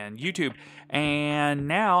Podcasts and YouTube. And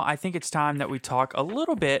now I think it's time that we talk a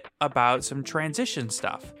little bit about some transition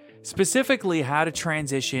stuff. Specifically, how to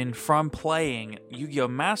transition from playing Yu-Gi-Oh!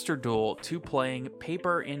 Master Duel to playing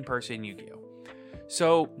paper in-person Yu-Gi-Oh!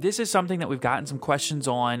 So this is something that we've gotten some questions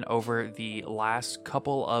on over the last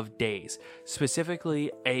couple of days.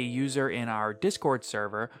 Specifically, a user in our Discord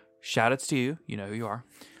server, shoutouts to you, you know who you are.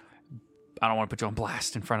 I don't want to put you on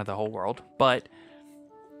blast in front of the whole world, but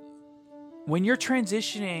when you're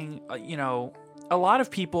transitioning, a lot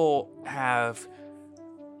of people have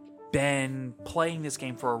been playing this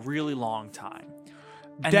game for a really long time.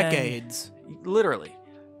 And Decades. Literally.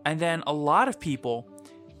 And then a lot of people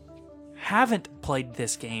haven't played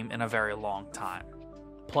this game in a very long time.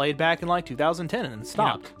 Played back in like 2010 and then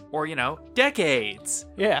stopped. Or, decades.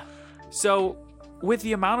 Yeah. So, with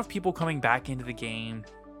the amount of people coming back into the game,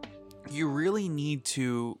 you really need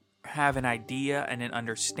to have an idea and an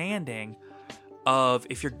understanding of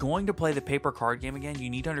if you're going to play the paper card game again, you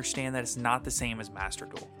need to understand that it's not the same as Master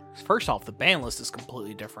Duel. First off, the ban list is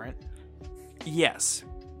completely different. Yes.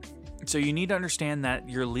 So you need to understand that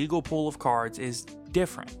your legal pool of cards is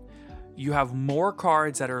different. You have more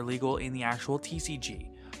cards that are legal in the actual TCG.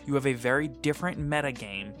 You have a very different meta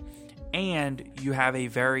game, and you have a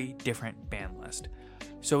very different ban list.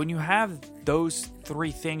 So when you have those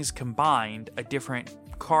three things combined, a different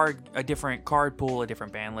card pool, a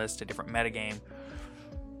different ban list, a different meta game,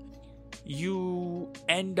 you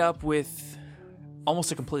end up with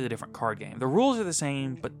almost a completely different card game. The rules are the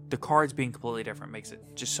same, but the cards being completely different makes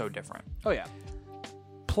it just so different. Oh, yeah.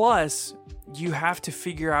 Plus, you have to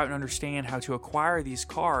figure out and understand how to acquire these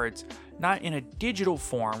cards, not in a digital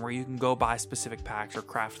form where you can go buy specific packs or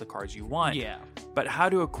craft the cards you want, but how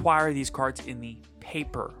to acquire these cards in the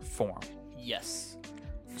paper form. Yes.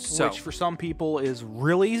 So, which for some people is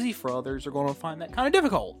real easy, for others are going to find that kind of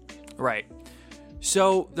difficult. Right.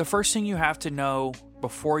 So the first thing you have to know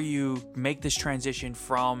before you make this transition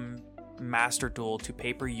from Master Duel to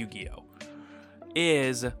Paper Yu-Gi-Oh!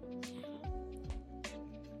 Is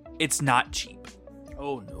it's not cheap.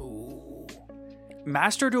 Oh no.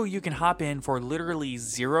 Master Duel, you can hop in for literally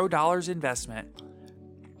 $0 investment,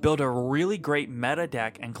 build a really great meta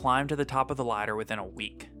deck, and climb to the top of the ladder within a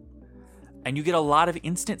week. And you get a lot of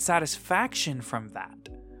instant satisfaction from that.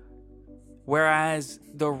 Whereas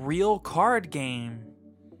the real card game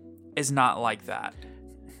is not like that.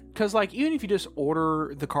 Because, even if you just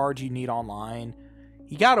order the cards you need online,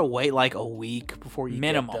 you gotta wait a week before you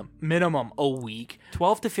get them. Minimum a week.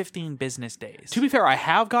 12 to 15 business days. To be fair, I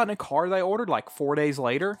have gotten a card that I ordered 4 days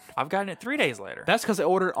later. I've gotten it 3 days later. That's because I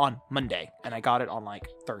ordered on Monday, and I got it on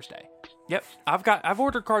Thursday. Yep, I've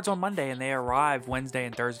ordered cards on Monday, and they arrive Wednesday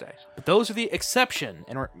and Thursday. But those are the exceptions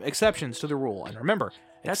to the rule. And remember,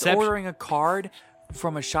 that's ordering a card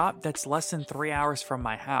from a shop that's less than 3 hours from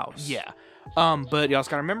my house. Yeah. But you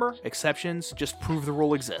also gotta remember, exceptions just prove the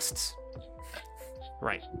rule exists.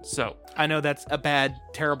 Right. So I know that's a bad,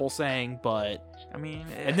 terrible saying, but I mean,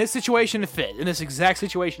 in this situation, it fits. In this exact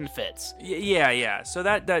situation, it fits. Yeah. So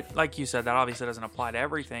that, like you said, that obviously doesn't apply to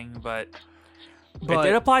everything, but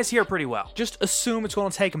it applies here pretty well. Just assume it's going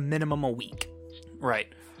to take a minimum a week, right,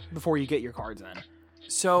 before you get your cards in.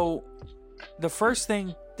 So the first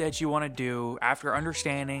thing that you want to do after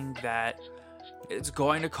understanding that it's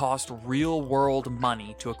going to cost real world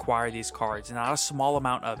money to acquire these cards, and not a small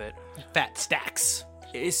amount of it, fat stacks,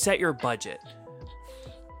 is set your budget.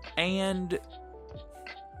 And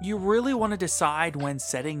you really want to decide when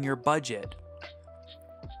setting your budget,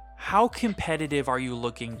 how competitive are you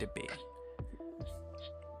looking to be?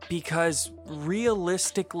 Because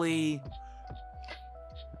realistically,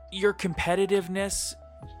 your competitiveness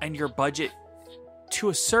and your budget, to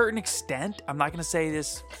a certain extent, I'm not going to say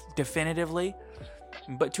this definitively,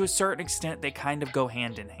 but to a certain extent, they kind of go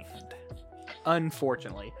hand in hand.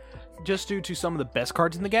 Unfortunately. Just due to some of the best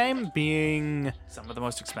cards in the game being some of the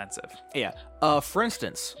most expensive. Yeah. For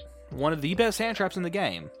instance, one of the best hand traps in the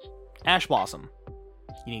game, Ash Blossom.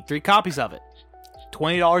 You need 3 copies of it.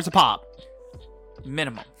 $20 a pop.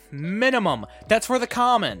 Minimum. That's for the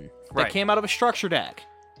common. That came out of a structure deck.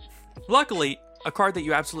 Luckily, a card that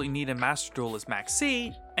you absolutely need in Master Duel is Max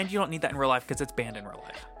C, and you don't need that in real life because it's banned in real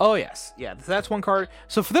life. Oh, yes. Yeah, that's one card.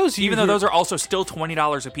 So for those of you even though those are also still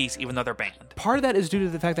 $20 a piece, even though they're banned. Part of that is due to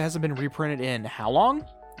the fact that it hasn't been reprinted in how long?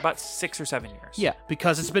 about 6 or 7 years. Yeah,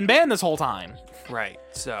 because it's been banned this whole time. Right.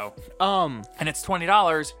 So, Um, and it's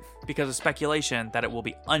 $20 because of speculation that it will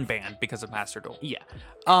be unbanned because of Master Duel. yeah.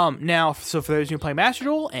 Now, so for those who play Master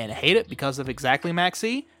Duel and hate it because of exactly Max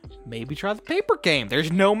C, maybe try the paper game.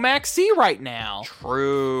 There's no Max C right now.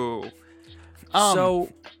 True. So,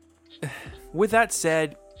 with that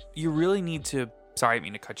said, you really need to. Sorry, I didn't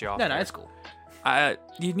mean to cut you off. No, there. it's cool.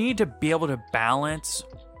 You need to be able to balance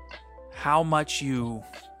how much you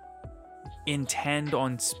intend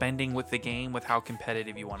on spending with the game with how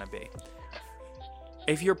competitive you want to be.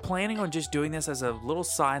 If you're planning on just doing this as a little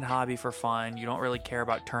side hobby for fun, you don't really care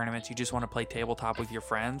about tournaments, you just want to play tabletop with your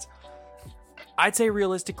friends, I'd say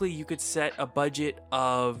realistically you could set a budget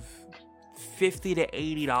of $50 to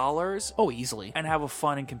 $80 Oh, easily. and have a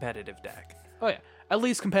fun and competitive deck. Oh, yeah. At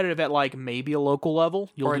least competitive at, like, maybe a local level.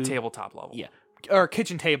 Or a tabletop level. Yeah. Or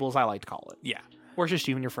kitchen table, as I like to call it. Yeah. Or it's just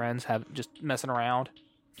you and your friends have just messing around.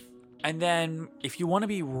 And then if you want to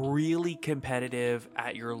be really competitive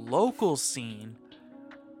at your local scene,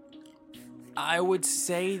 I would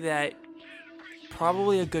say that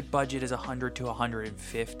probably a good budget is 100 to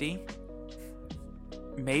 150,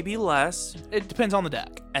 maybe less, It depends on the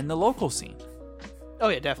deck. and the local scene. Oh,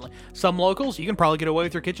 yeah, definitely. Some locals, you can probably get away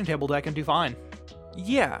with your kitchen table deck and do fine.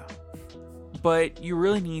 Yeah, but you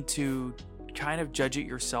really need to kind of judge it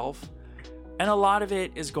yourself, and a lot of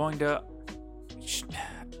it is going to,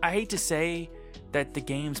 I hate to say that the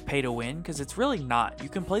game's pay to win, because it's really not. You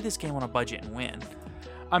can play this game on a budget and win.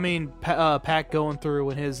 I mean, Pat going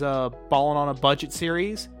through in his Balling on a Budget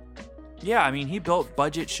series. Yeah, I mean, he built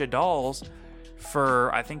budget Shaddolls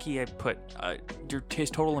for, I think he had put, his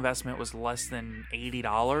total investment was less than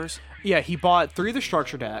 $80. Yeah, he bought 3 of the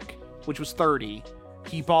structure deck, which was $30.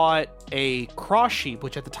 He bought a cross sheep,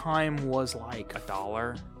 which at the time was like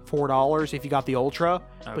 $1. $4 if you got the ultra,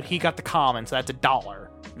 but Okay. he got the common, so that's $1.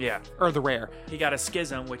 Yeah. Or the rare. He got a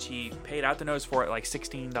Schism, which he paid out the nose for at like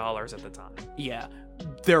 $16 at the time. Yeah.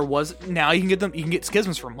 There was now you can get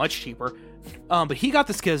schisms for much cheaper. But he got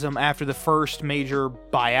the Schism after the first major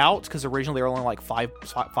buyouts, because originally they were only like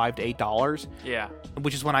 $5 to $8, Yeah.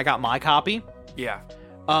 which is when I got my copy. Yeah.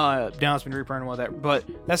 Now it's been reprinted with that, but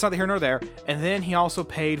that's neither here nor there. And then he also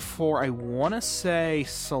paid for, I want to say,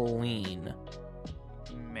 Celine,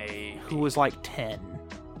 Maybe. who was like 10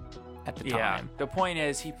 at the Yeah. time. The point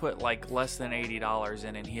is, he put like less than $80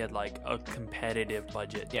 in, and he had like a competitive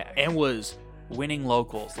budget. Yeah, deck. and was winning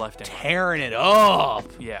locals left and right. tearing it up.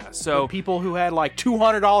 Yeah. So So people who had like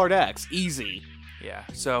 $200 decks, easy. yeah.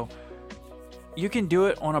 So you can do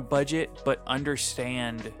it on a budget, but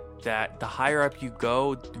understand that the higher up you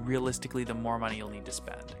go, realistically, the more money you'll need to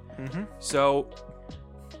spend. Mm-hmm. So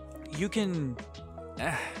you can.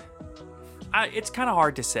 It's kind of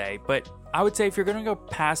hard to say, but I would say if you're going to go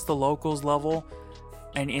past the locals level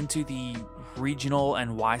and into the regional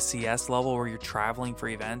and YCS level where you're traveling for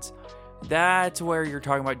events, that's where you're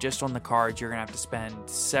talking about just on the cards, you're going to have to spend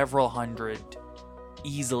several hundred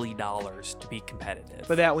easily dollars to be competitive.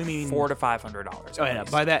 By that we mean $400 to $500. Oh yeah,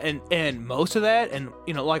 at by least. that and most of that, and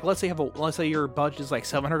you know, like let's say your budget is like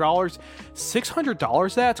 $700,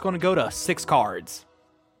 $600 that's going to go to 6 cards.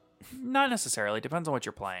 Not necessarily. Depends on what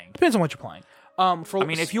you're playing. Depends on what you're playing. I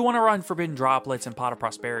mean, if you want to run Forbidden Droplets and Pot of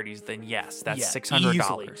Prosperities, then yes, that's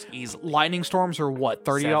 $600 easily. Lightning Storms are what,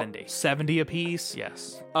 70. 70 a piece.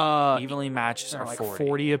 Yes. Evenly Evenly matched are like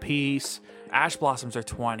 40. a piece. Ash Blossoms are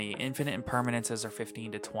 20. Infinite Impermanences are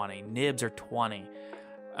 15 to 20. Nibs are 20.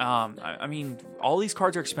 I mean, all these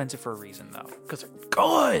cards are expensive for a reason, though. Because they're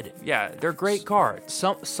good. Yeah, they're great cards.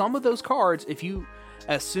 Some of those cards, if you,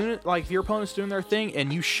 as soon as like if your opponent's doing their thing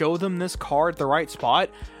and you show them this card at the right spot,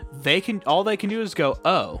 all they can do is go,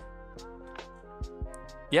 oh,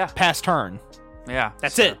 Yeah, pass turn. yeah.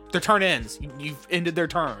 That's So- it. Their turn ends. You've ended their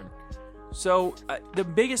turn. So the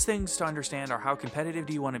biggest things to understand are how competitive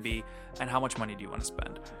do you want to be and how much money do you want to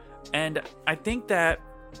spend. And I think that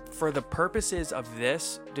for the purposes of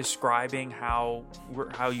this, describing how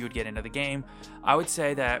you would get into the game, I would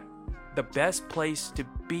say that the best place to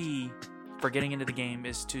be for getting into the game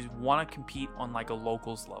is to want to compete on like a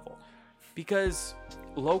locals level, because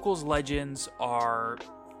locals legends are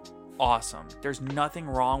awesome. There's nothing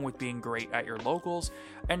wrong with being great at your locals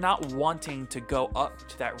and not wanting to go up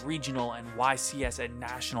to that regional and YCS and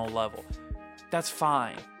national level. That's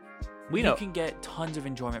fine. We know. You can get tons of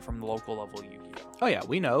enjoyment from the local level Yu-Gi-Oh! Oh yeah,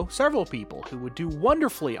 we know several people who would do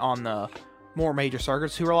wonderfully on the more major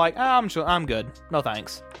circuits who are like, I'm good. No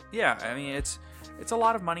thanks. Yeah, I mean, it's a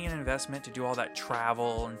lot of money and investment to do all that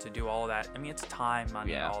travel and to do all that. I mean, it's time,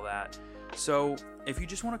 money, Yeah. and all that. So if you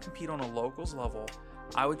just want to compete on a locals level,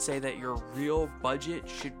 I would say that your real budget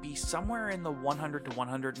should be somewhere in the $100 to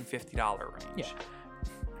 $150 range. Yeah.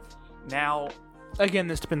 Now, again,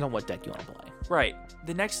 this depends on what deck you want to play. right.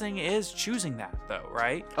 The next thing is choosing that, though,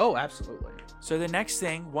 right? Oh, absolutely. So the next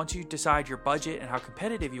thing, once you decide your budget and how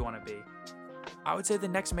competitive you want to be, I would say the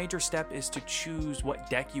next major step is to choose what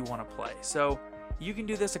deck you want to play. So you can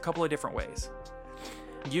do this a couple of different ways.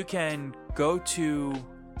 You can go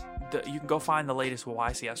find the latest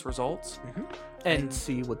YCS results. And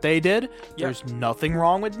see what they did. There's nothing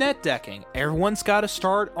wrong with net decking. Everyone's got to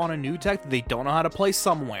start on a new deck that they don't know how to play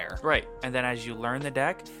somewhere. Right. And then as you learn the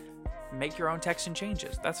deck, make your own text and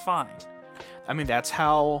changes. That's fine. I mean, it's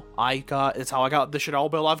how I got the Shaddoll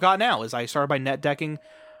build I've got now, is I started by net decking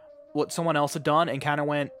what someone else had done and kind of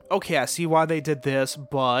went, okay, I see why they did this,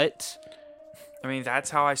 but... I mean, that's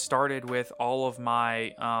how I started with all of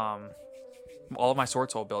my Sword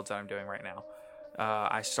Soul builds that I'm doing right now.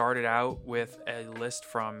 I started out with a list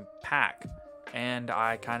from Pack, and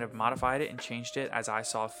I kind of modified it and changed it as I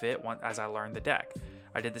saw fit as I learned the deck.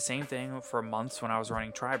 I did the same thing for months when I was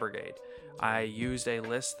running Tri-Brigade. I used a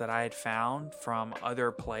list that I had found from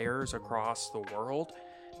other players across the world,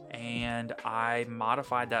 and I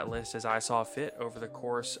modified that list as I saw fit over the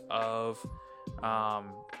course of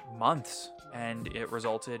months, and it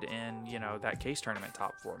resulted in, that case tournament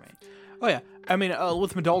top for me. Oh, yeah. I mean,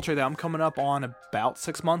 with Madolche, I'm coming up on about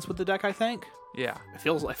 6 months with the deck, I think. Yeah. It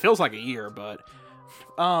feels like a year, but...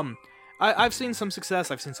 I've seen some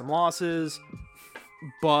success, I've seen some losses,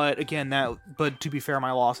 but again, but to be fair,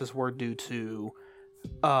 my losses were due to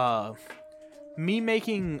me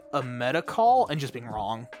making a meta call and just being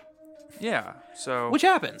wrong. Yeah, so... Which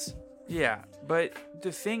happens. Yeah, but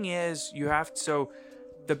the thing is,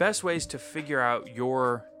 the best ways to figure out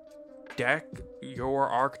your deck, your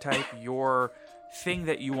archetype, your thing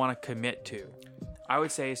that you want to commit to, I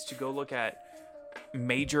would say, is to go look at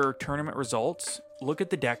major tournament results, look at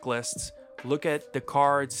the deck lists, look at the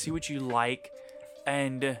cards, see what you like,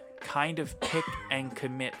 and kind of pick and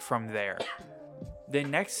commit from there. The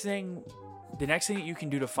next thing that you can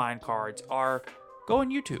do to find cards are go on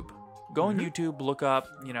YouTube. Go on YouTube, look up,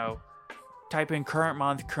 type in current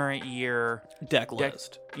month, current year. Deck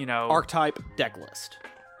list. Archetype. Deck list.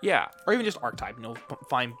 Yeah. Or even just archetype,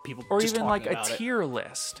 find people or just even like a about tier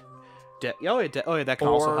list. That can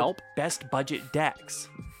also help. Best budget decks.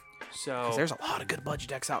 So, because there's a lot of good budget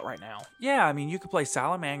decks out right now. Yeah, I mean, you could play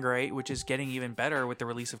Salamangreat, which is getting even better with the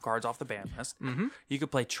release of cards off the ban list. Mm-hmm. You could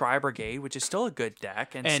play Tri-Brigade, which is still a good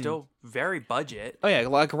deck and still very budget. Oh yeah,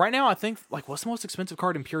 like right now I think, what's the most expensive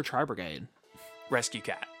card in pure Tri-Brigade? Rescue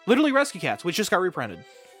Cat. Literally Rescue Cats, which just got reprinted.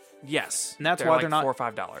 Yes. And that's why they're not... $4 or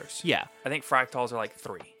 $5. Yeah. I think Fractals are like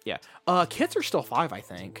 $3. Yeah. Kits are still $5, I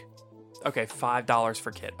think. Okay, $5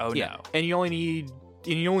 for kit. Oh, yeah. No. And you only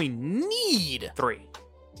need 3.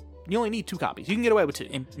 You only need 2 copies. You can get away with 2.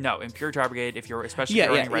 In pure Tri-Brigade, if you're running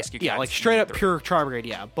Rescue Cats. Yeah, like straight up pure Tri-Brigade,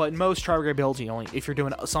 yeah. But in most Tri-Brigade builds, if you're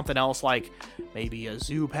doing something else like maybe a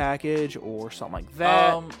zoo package or something like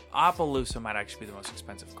that. Apollousa might actually be the most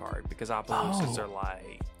expensive card because Apollousas are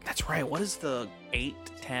like... That's right. What is the 8,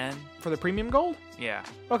 10 for the premium gold? Yeah.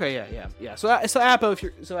 Okay, yeah. So Apo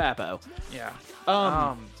Apo.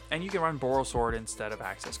 Yeah. And you can run Borrelsword instead of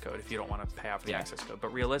access code if you don't want to pay out for the access code.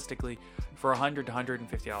 But realistically, for $100 to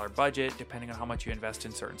 $150 budget, depending on how much you invest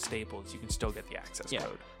in certain staples, you can still get the access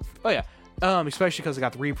code. Oh yeah. Especially because it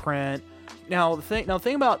got the reprint. The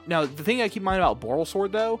thing I keep in mind about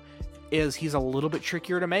Borrelsword though is he's a little bit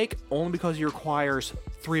trickier to make, only because he requires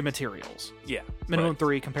 3 materials. Yeah. Minimum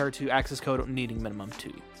 3 compared to access code needing minimum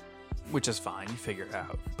 2. Which is fine. You figure it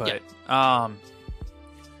out. But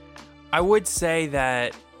I would say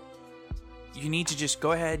that you need to just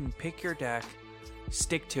go ahead and pick your deck,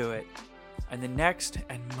 stick to it, and the next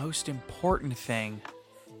and most important thing,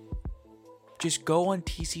 just go on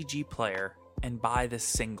TCG Player and buy the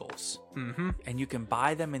singles. Mm-hmm. And you can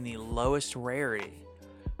buy them in the lowest rarity.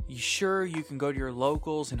 You can go to your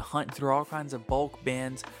locals and hunt through all kinds of bulk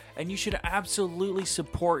bins, and you should absolutely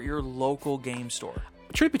support your local game store.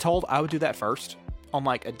 Truth be told, I would do that first on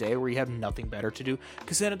like a day where you have nothing better to do,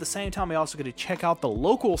 because then at the same time, I also get to check out the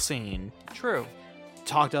local scene. True.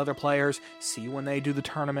 Talk to other players, see when they do the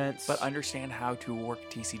tournaments. But understand how to work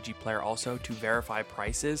TCG Player also to verify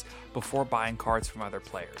prices before buying cards from other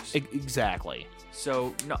players. Exactly.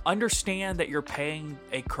 So understand that you're paying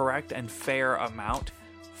a correct and fair amount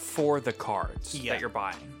for the cards that you're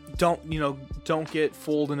buying. Don't get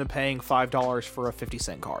fooled into paying $5 for a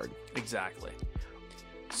 50-cent card. Exactly.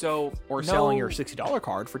 So or selling your $60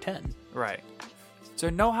 card for $10. Right. So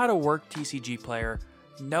know how to work TCG Player,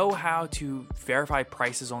 know how to verify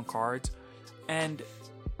prices on cards, and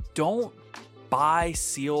don't buy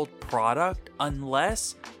sealed product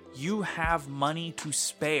unless you have money to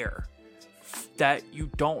spare that you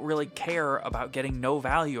don't really care about getting no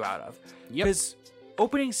value out of. Because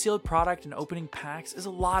opening sealed product and opening packs is a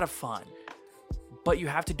lot of fun, but you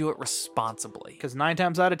have to do it responsibly. Because 9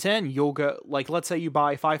 times out of 10, you'll go, like, let's say you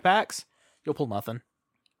buy 5 packs, you'll pull nothing.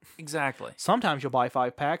 Exactly. Sometimes you'll buy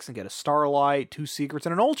 5 packs and get a Starlight, 2 Secrets,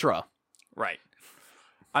 and an Ultra. Right.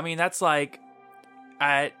 I mean, that's like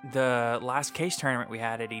at the last case tournament we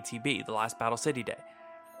had at ETB, the last Battle City Day.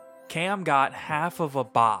 Cam got half of a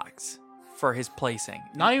box for his placing.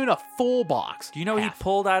 Not even a full box. Do you know what he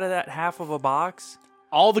pulled out of that half of a box?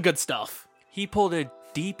 All the good stuff. He pulled a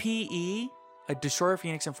DPE, a Destroyer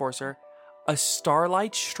Phoenix Enforcer, a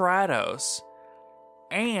Starlight Stratos,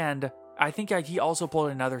 and I think he also pulled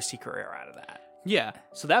another secret rare out of that. Yeah,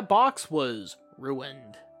 so that box was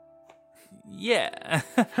ruined. Yeah.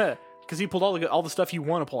 Because he pulled all the stuff you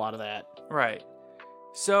want to pull out of that. Right.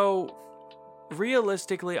 So,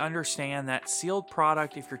 realistically understand that sealed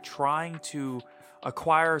product, if you're trying to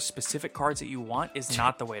acquire specific cards that you want, is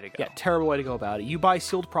not the way to go. Yeah, terrible way to go about it. You buy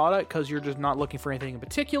sealed product because you're just not looking for anything in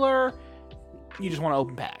particular. You just want to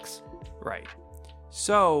open packs. Right.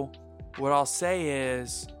 So, what I'll say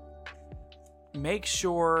is, make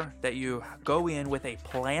sure that you go in with a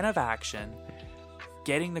plan of action,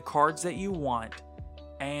 getting the cards that you want,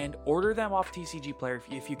 and order them off TCG Player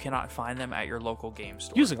if you cannot find them at your local game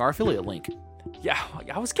store. Using our affiliate link. Yeah,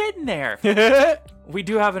 I was getting there. We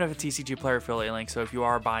do have a TCG Player affiliate link, so if you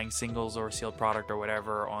are buying singles or sealed product or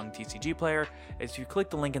whatever on TCG Player, if you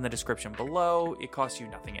click the link in the description below, it costs you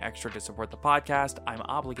nothing extra to support the podcast. I'm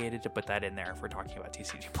obligated to put that in there if we're talking about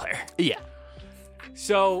TCG Player. Yeah.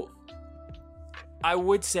 So, I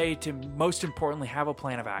would say to most importantly have a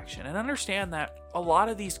plan of action and understand that a lot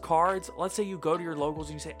of these cards, let's say you go to your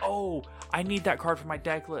locals and you say, oh, I need that card for my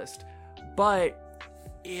deck list, but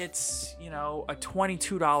it's, a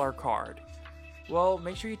 $22 card. Well,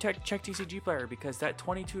 make sure you check TCG Player because that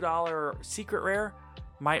 $22 secret rare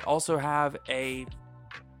might also have a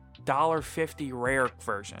 $1.50 rare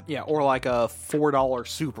version. Yeah, or like a $4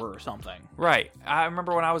 super or something. Right. I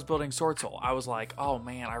remember when I was building Sword Soul, I was like, oh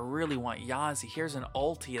man, I really want Yanzi. Here's an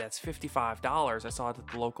ulti that's $55. I saw it at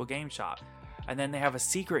the local game shop. And then they have a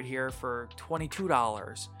secret here for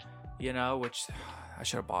 $22, which I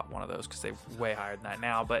should have bought one of those because they're way higher than that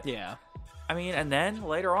now. But yeah. I mean, and then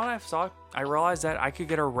later on I realized that I could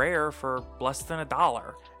get a rare for less than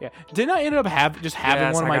 $1. Yeah. Didn't I end up having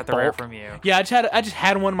one in my I got the bulk? rare from you. Yeah, I just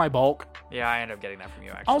had one in my bulk. Yeah, I ended up getting that from you,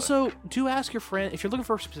 actually. Also, do ask your friend if you're looking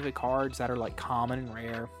for specific cards that are like common and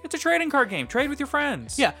rare. It's a trading card game. Trade with your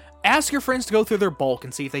friends. Yeah. Ask your friends to go through their bulk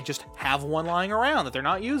and see if they just have one lying around that they're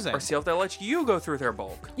not using. Or see if they'll let you go through their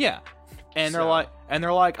bulk. Yeah. And they're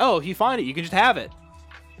like, oh, if you find it, you can just have it.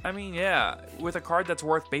 I mean, yeah, with a card that's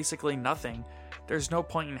worth basically nothing, there's no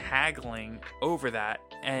point in haggling over that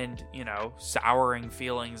and, souring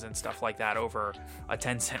feelings and stuff like that over a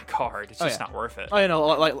 10-cent card. It's just not worth it.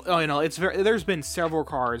 There's been several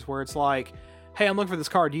cards where it's like, hey, I'm looking for this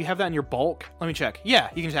card. Do you have that in your bulk? Let me check. Yeah,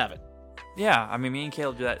 you can just have it. Yeah, I mean, me and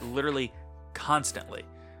Caleb do that literally constantly.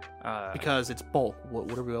 Because it's bulk.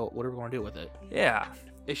 What are we going to do with it? Yeah.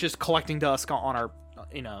 It's just collecting dust on our,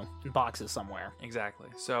 in boxes somewhere. Exactly.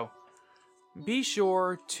 So, be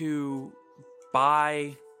sure to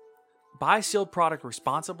buy sealed product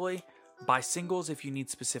responsibly. Buy singles if you need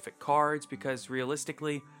specific cards, because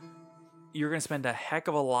realistically, you're going to spend a heck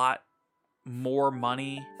of a lot more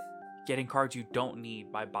money getting cards you don't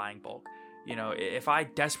need by buying bulk. If I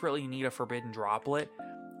desperately need a Forbidden Droplet,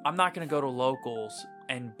 I'm not going to go to locals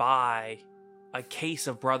and buy a case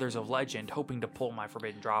of Brothers of Legend hoping to pull my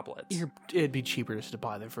Forbidden Droplets. It'd be cheaper just to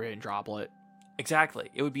buy the Forbidden Droplet. Exactly.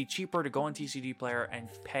 It would be cheaper to go on TCG Player and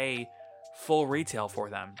pay full retail for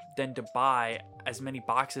them than to buy as many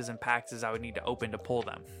boxes and packs as I would need to open to pull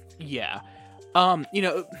them. Yeah. Because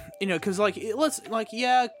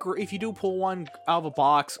if you do pull one out of a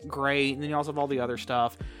box, great, and then you also have all the other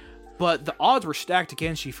stuff. But the odds were stacked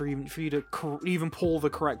against you for you to even pull the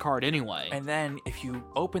correct card anyway. And then if you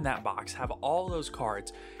open that box, have all those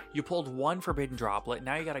cards, you pulled one Forbidden Droplet,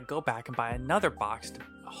 now you got to go back and buy another box to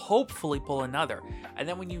hopefully pull another. And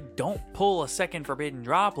then when you don't pull a second Forbidden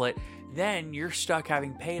Droplet, then you're stuck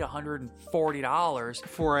having paid $140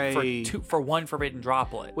 for one Forbidden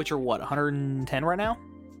Droplet. Which are what, 110 right now?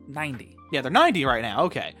 90. Yeah, they're 90 right now.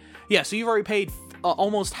 Okay. Yeah, so you've already paid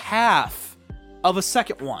almost half of a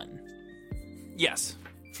second one. Yes.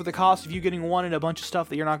 For the cost of you getting one and a bunch of stuff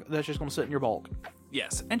that's just going to sit in your bulk.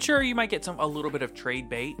 Yes. And sure, you might get a little bit of trade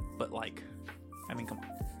bait, but come on.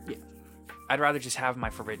 Yeah. I'd rather just have my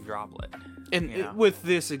Forbidden Droplet. And with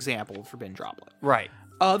this example, Forbidden Droplet. Right.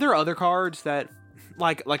 There are other cards that,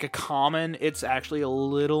 like a common, it's actually a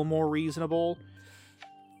little more reasonable.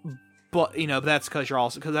 But, that's because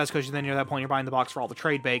then you're at that point you're buying the box for all the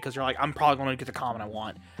trade bait, because you're like, I'm probably going to get the common I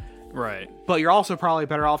want. Right. But you're also probably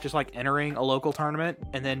better off just, like, entering a local tournament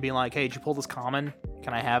and then being like, hey, did you pull this common?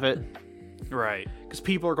 Can I have it? Right. Because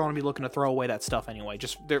people are going to be looking to throw away that stuff anyway,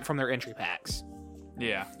 just from their entry packs.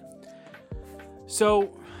 Yeah.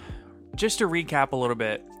 So, just to recap a little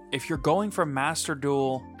bit, if you're going from Master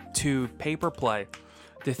Duel to Paper Play,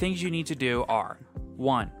 the things you need to do are,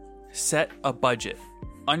 1, set a budget.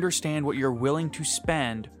 Understand what you're willing to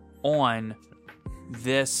spend on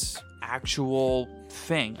this actual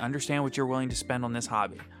thing. Understand what you're willing to spend on this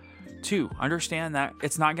hobby. 2, understand that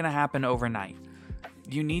it's not going to happen overnight.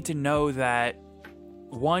 You need to know that,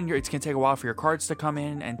 1, it's going to take a while for your cards to come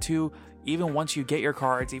in, and 2, even once you get your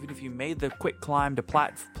cards, even if you made the quick climb to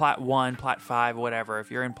Plat 1, Plat 5, whatever,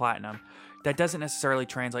 if you're in Platinum, that doesn't necessarily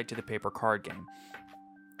translate to the paper card game.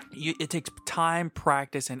 It takes time,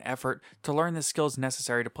 practice, and effort to learn the skills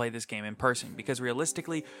necessary to play this game in person, because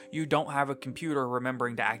realistically, you don't have a computer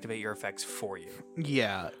remembering to activate your effects for you.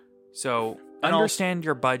 Yeah. So, understand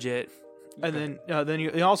your budget. And then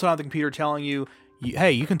you also have the computer telling you,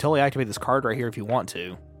 hey, you can totally activate this card right here if you want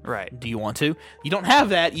to. Right. Do you want to? You don't have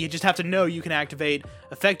that. You just have to know you can activate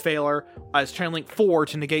Effect Veiler as Chain Link 4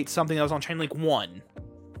 to negate something that was on Chain Link 1.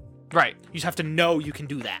 Right. You just have to know you can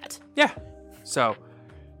do that. Yeah. So,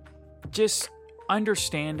 just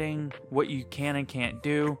understanding what you can and can't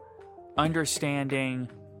do, understanding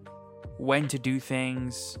when to do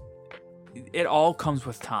things, it all comes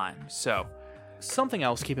with time. So, something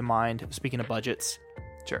else to keep in mind, speaking of budgets,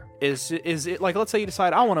 sure, is it like, let's say you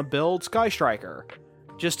decide I want to build Sky Striker.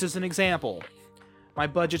 Just as an example, my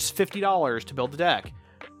budget's $50 to build the deck.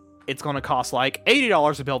 It's going to cost like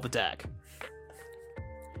 $80 to build the deck.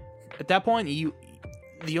 At that point, you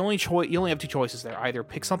only have 2 choices there. Either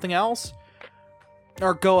pick something else,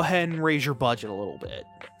 or go ahead and raise your budget a little bit.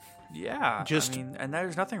 Yeah, and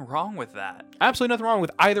there's nothing wrong with that. Absolutely nothing wrong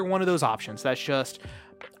with either one of those options. That's just,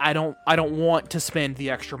 I don't want to spend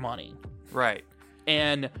the extra money. Right.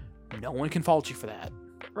 And no one can fault you for that.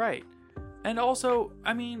 Right. And also,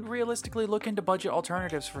 realistically, look into budget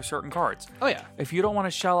alternatives for certain cards. Oh, yeah. If you don't want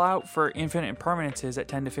to shell out for infinite impermanences at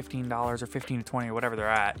 $10 to $15 or $15 to $20 or whatever they're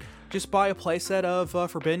at, just buy a playset of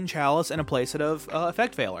Forbidden Chalice and a playset of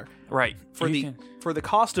Effect Veiler. Right. For the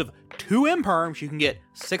cost of 2 imperms, you can get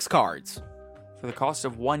 6 cards. For the cost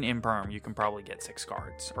of 1 imperm, you can probably get 6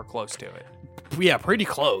 cards or close to it. Yeah, pretty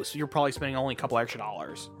close. You're probably spending only a couple extra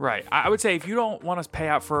dollars. Right. I would say if you don't want to pay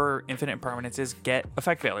out for infinite impermanences, get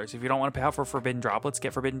Effect Veilers. If you don't want to pay out for Forbidden Droplets,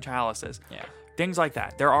 get Forbidden Chalices. Yeah. Things like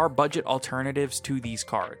that. There are budget alternatives to these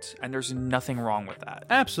cards, and there's nothing wrong with that.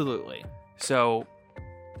 Absolutely. So,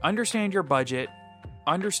 understand your budget.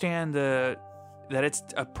 Understand that it's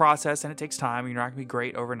a process and it takes time. You're not going to be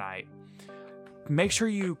great overnight. Make sure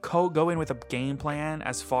you go in with a game plan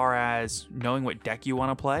as far as knowing what deck you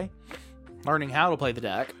want to play. Learning how to play the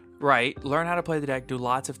deck. Right. Learn how to play the deck. Do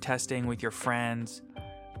lots of testing with your friends.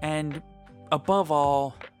 And above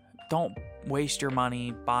all, don't waste your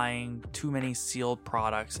money buying too many sealed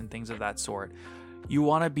products and things of that sort. You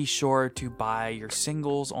want to be sure to buy your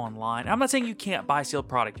singles online. I'm not saying you can't buy sealed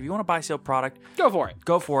product. If you want to buy sealed product, go for it.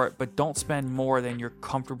 Go for it, but don't spend more than you're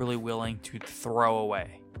comfortably willing to throw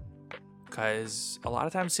away. Because a lot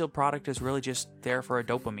of times sealed product is really just there for a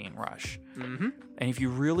dopamine rush. Mm-hmm. And if you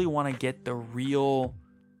really want to get the real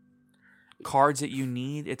cards that you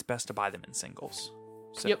need, it's best to buy them in singles.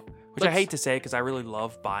 So, yep. Which I hate to say because I really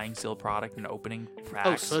love buying sealed product and opening packs.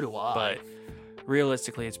 Oh, so do I. But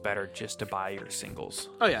realistically, it's better just to buy your singles.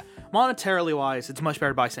 Oh yeah, monetarily wise, it's much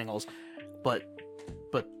better to buy singles, but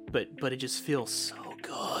it just feels so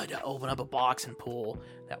good to open up a box and pull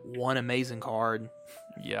that one amazing card.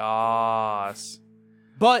 Yes.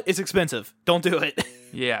 But it's expensive. Don't do it.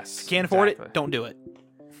 Yes. Can't afford it. Don't do it.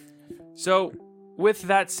 So, with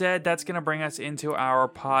that said, that's going to bring us into our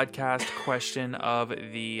podcast question of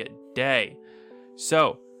the day.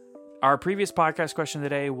 So, our previous podcast question of the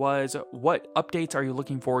day was, what updates are you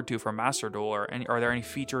looking forward to for Master Duel? Or are there any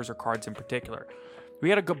features or cards in particular? We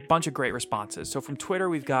had a bunch of great responses. So from Twitter,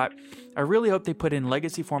 we've got, I really hope they put in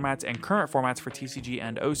legacy formats and current formats for TCG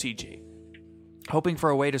and OCG. Hoping for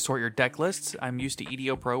a way to sort your deck lists. I'm used to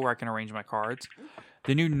EDO Pro where I can arrange my cards.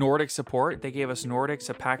 The new Nordic support. They gave us Nordics,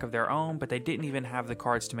 a pack of their own, but they didn't even have the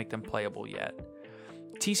cards to make them playable yet.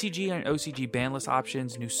 TCG and OCG ban list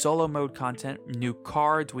options, new solo mode content, new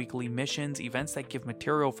cards, weekly missions, events that give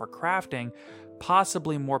material for crafting,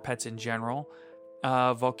 possibly more pets in general,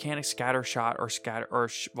 volcanic scatter shot or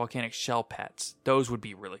volcanic shell pets. Those would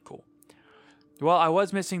be really cool. Well, I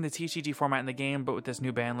was missing the TCG format in the game, but with this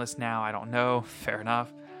new ban list now, I don't know. Fair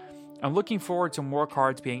enough. I'm looking forward to more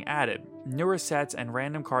cards being added, newer sets, and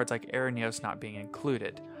random cards like Araneos not being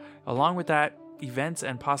included. Along with that, events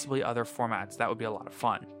and possibly other formats. That would be a lot of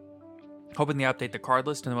fun. Hoping they update the card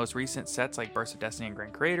list in the most recent sets like Burst of Destiny and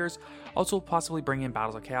Grand Creators. Also possibly bring in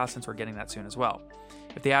Battles of Chaos since we're getting that soon as well.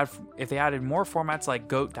 If they added more formats like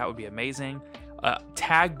GOAT, that would be amazing.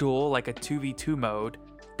 Tag Duel, like a 2v2 mode,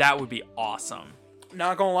 that would be awesome.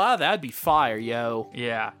 Not gonna lie, that'd be fire, yo.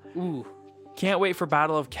 Yeah. Ooh. Can't wait for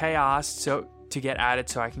Battle of Chaos to get added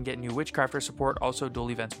so I can get new Witchcrafter support. Also, duel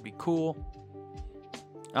events would be cool.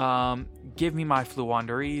 Give me my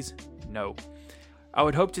Floowandereeze. No. I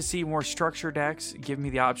would hope to see more structure decks. Give me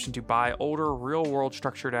the option to buy older real-world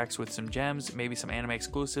structure decks with some gems, maybe some anime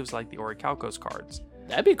exclusives like the Orichalcos cards.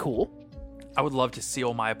 That'd be cool. I would love to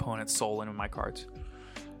seal my opponent's soul into my cards.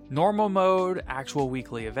 Normal mode, actual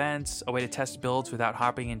weekly events, a way to test builds without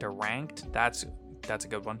hopping into ranked. That's a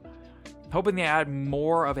good one. Hoping they add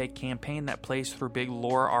more of a campaign that plays through big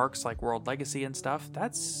lore arcs like World Legacy and stuff.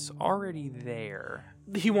 That's already there.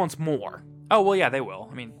 He wants more. Oh, well, yeah, they will.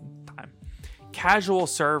 I mean, time. Casual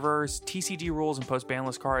servers, TCG rules, and post-ban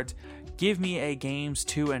list cards. Give me a games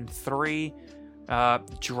 2 and 3.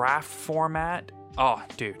 Draft format. Oh,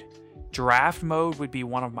 dude. Draft mode would be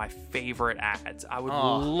one of my favorite adds. I would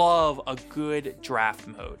love a good draft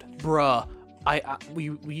mode. Bruh,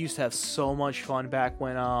 we used to have so much fun back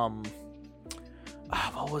when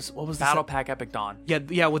what was Battle Pack Epic Dawn?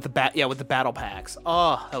 Yeah, with the battle packs.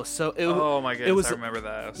 Oh, that was so. Oh my goodness, I remember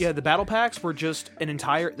that. Yeah, the battle packs were just They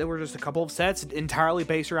were just a couple of sets entirely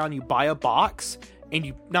based around you buy a box and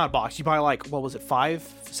you buy like, what was it,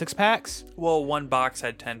 5-6 packs? Well, one box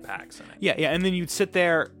had 10 packs in it. Yeah, and then you'd sit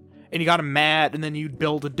there and you got a mat, and then you'd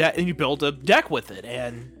build a deck, and you build a deck with it,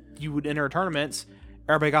 and you would enter tournaments.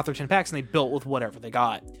 Everybody got their 10 packs, and they built with whatever they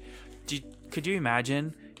got. Could you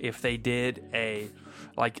imagine if they did a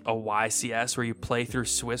YCS where you play through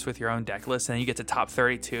Swiss with your own deck list, and then you get to top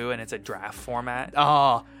 32, and it's a draft format?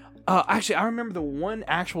 Actually, I remember the one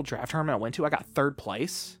actual draft tournament I went to, I got 3rd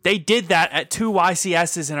place. They did that at 2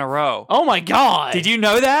 YCSs in a row. Oh my god! Did you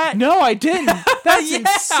know that? No, I didn't. That's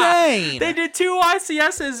insane. They did 2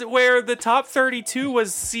 YCSs where the top 32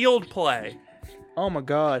 was sealed play. Oh my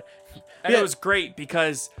god. And it was great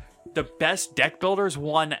because the best deck builders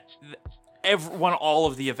won all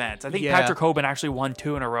of the events. I think Patrick Hoban actually won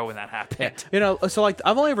 2 in a row when that happened. Yeah. So like,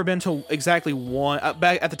 I've only ever been to exactly one.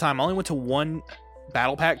 Back at the time, I only went to one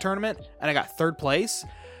Battle Pack tournament, and I got 3rd place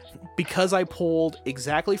because I pulled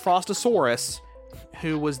exactly Frostosaurus,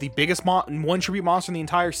 who was the biggest one tribute monster in the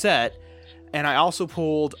entire set, and I also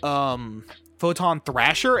pulled Photon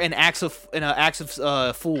Thrasher and Axe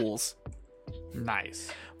of Fools. Nice.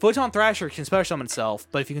 Photon Thrasher can special summon himself,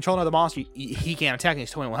 but if you control another monster, he can't attack, and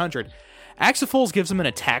he's 2100. Axe of Fools gives him an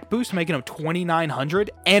attack boost, making him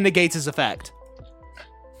 2900, and negates his effect.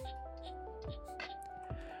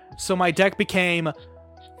 So my deck became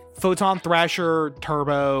Photon Thrasher,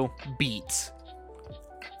 Turbo, Beats.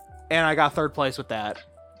 And I got 3rd place with that.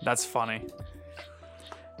 That's funny.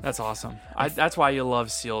 That's awesome. That's why you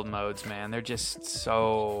love sealed modes, man. They're just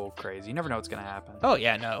so crazy. You never know what's going to happen. Oh,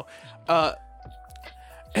 yeah, no. Oh,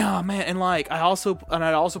 man, and like, I also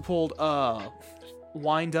pulled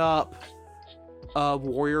Wind Up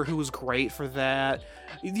Warrior, who was great for that.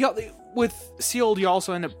 With sealed, you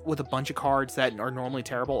also end up with a bunch of cards that are normally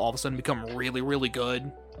terrible all of a sudden become really, really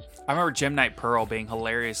good. I remember Gem Knight Pearl being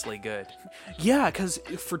hilariously good. Yeah, because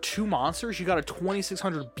for 2 monsters, you got a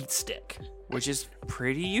 2600 beat stick, which is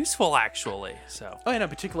pretty useful actually. So, oh, and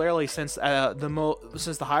particularly since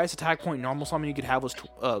the highest attack point normal summon you could have was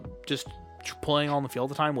just playing on the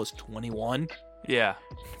field at the time was 21. Yeah,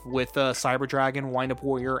 with Cyber Dragon, Wind Up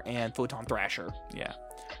Warrior, and Photon Thrasher. Yeah.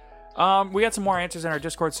 We got some more answers in our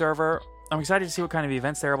Discord server. I'm excited to see what kind of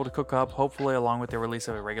events they're able to cook up, hopefully along with the release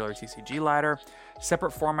of a regular TCG ladder,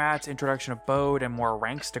 separate formats, introduction of Bode, and more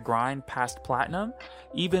ranks to grind past Platinum.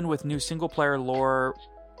 Even with new single-player lore,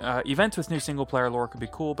 events with new single-player lore could be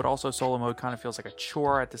cool, but also solo mode kind of feels like a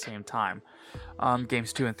chore at the same time.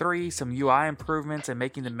 Games 2 and 3, some UI improvements, and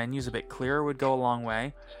making the menus a bit clearer would go a long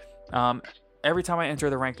way. Every time I enter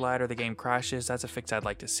the ranked ladder, the game crashes. That's a fix I'd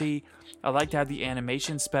like to see. I'd like to have the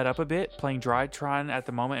animation sped up a bit. Playing Drytron at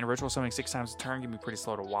the moment and ritual summoning 6 times a turn can be pretty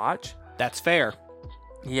slow to watch. That's fair.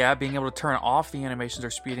 Yeah, being able to turn off the animations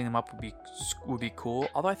or speeding them up would be cool.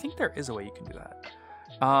 Although I think there is a way you can do that.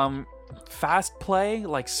 Fast play,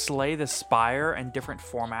 like Slay the Spire and different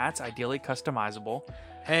formats, ideally customizable.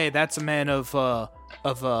 Hey, that's a man of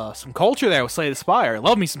some culture there with Slay the Spire.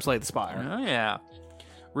 Love me some Slay the Spire. Oh, yeah.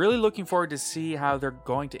 Really looking forward to see how they're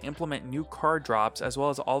going to implement new card drops as well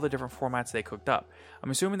as all the different formats they cooked up. I'm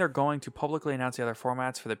assuming they're going to publicly announce the other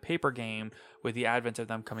formats for the paper game with the advent of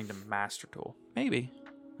them coming to Master Duel. Maybe.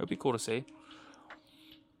 It would be cool to see.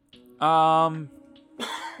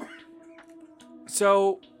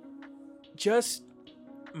 So, just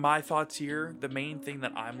my thoughts here. The main thing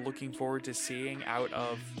that I'm looking forward to seeing out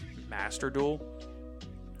of Master Duel,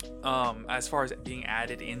 as far as being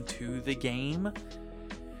added into the game,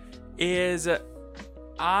 is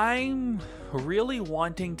I'm really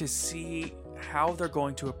wanting to see how they're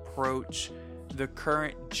going to approach the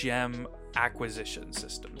current gem acquisition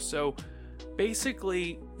system. So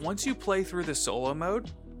basically, once you play through the solo mode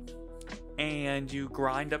and you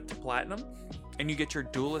grind up to platinum and you get your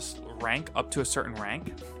duelist rank up to a certain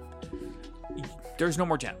rank, there's no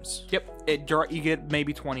more gems. Yep, you get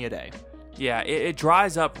maybe 20 a day. Yeah, it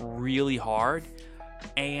dries up really hard.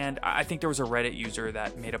 And I think there was a Reddit user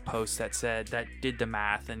that made a post that did the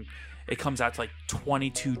math, and it comes out to like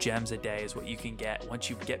 22 gems a day is what you can get once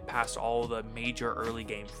you get past all the major early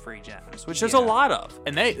game free gems, which there's a lot of.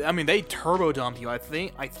 And they turbo dump you. I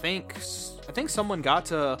think someone got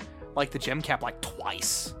to like the gem cap like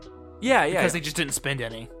twice. Yeah, because they just didn't spend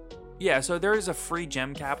any. Yeah, so there is a free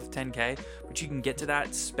gem cap of 10k, but you can get to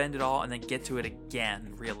that, spend it all, and then get to it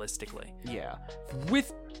again, realistically. Yeah.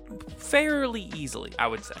 With fairly easily, I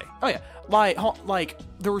would say. Oh, yeah. Like,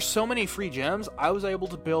 there were so many free gems, I was able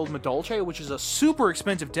to build Madolche, which is a super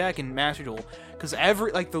expensive deck in Master Duel, because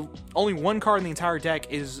the only one card in the entire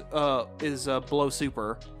deck is below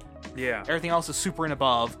super. Yeah. Everything else is super and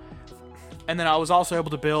above. And then I was also able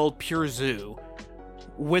to build Pure Zoo,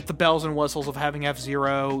 with the bells and whistles of having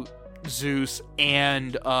F-Zero, Zeus,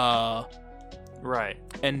 and the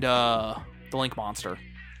Link Monster.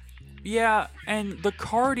 Yeah, and the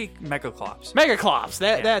card Megaclops.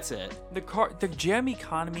 That's it. The gem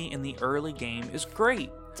economy in the early game is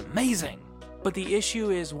great. It's amazing. But the issue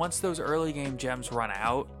is once those early game gems run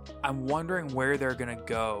out, I'm wondering where they're going to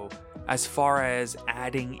go as far as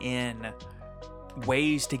adding in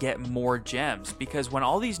ways to get more gems, because when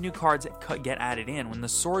all these new cards get added in, when the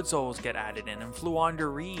Sword Souls get added in, and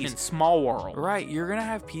Fluanderees, in Small World, right, you're gonna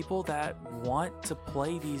have people that want to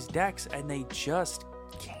play these decks and they just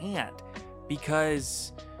can't,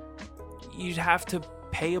 because you'd have to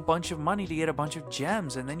pay a bunch of money to get a bunch of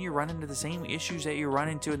gems, and then you run into the same issues that you run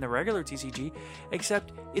into in the regular TCG,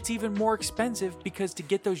 except it's even more expensive because to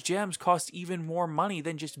get those gems costs even more money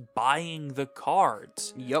than just buying the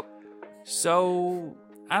cards. Yep. So,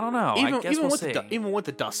 I don't know. I guess we'll see. Even with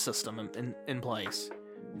the dust system in place.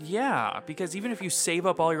 Yeah, because even if you save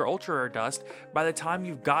up all your Ultra Rare dust, by the time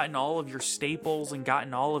you've gotten all of your staples and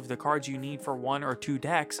gotten all of the cards you need for 1 or 2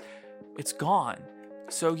 decks, it's gone.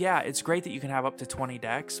 So yeah, it's great that you can have up to 20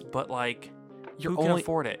 decks, but like, who can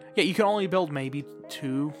afford it? Yeah, you can only build maybe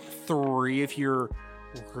 2, 3 if you're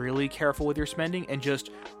really careful with your spending, and just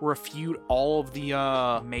refute all of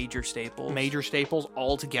the major staples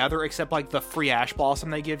all together, except like the free Ash Blossom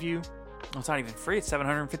they give you. Well, it's not even free, it's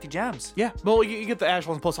 750 gems. Yeah, well, you get the Ash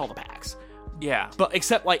Blossom plus all the packs. Yeah. But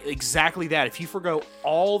except like exactly that, if you forgo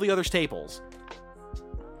all the other staples,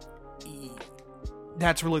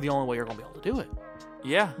 that's really the only way you're going to be able to do it.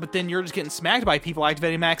 Yeah. But then you're just getting smacked by people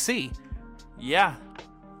activating Max C. Yeah.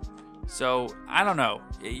 So, I don't know.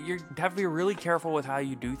 You have to be really careful with how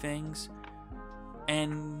you do things.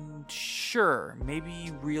 And sure,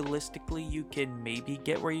 maybe realistically you can maybe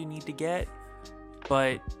get where you need to get.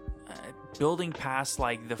 But building past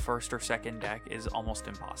like the first or second deck is almost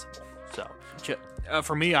impossible. So,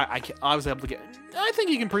 for me, I was able to get... I think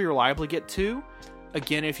you can pretty reliably get 2.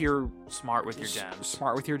 Again, if you're smart with your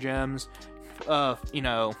gems. But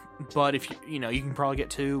if you can probably get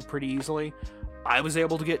 2 pretty easily. I was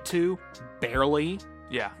able to get 2 barely.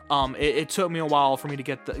 Yeah. It took me a while for me to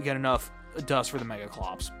get enough dust for the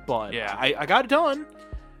Megaclops, but yeah, I got it done.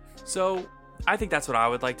 So I think that's what I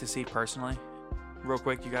would like to see personally. Real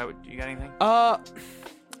quick, you got anything?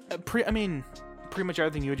 Pretty much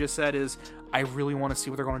everything you just said is I really want to see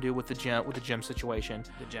what they're going to do with the gem situation,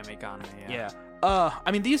 the gem economy. Yeah.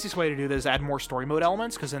 The easiest way to do this is add more story mode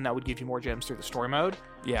elements, because then that would give you more gems through the story mode.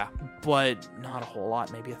 Yeah, but not a whole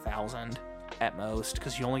lot, maybe 1,000 at most,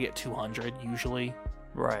 because you only get 200 usually.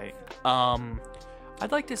 Right.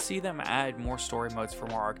 I'd like to see them add more story modes for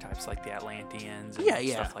more archetypes like the Atlanteans and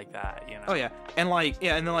stuff like that, you know. Oh yeah. And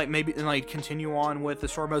then maybe continue on with the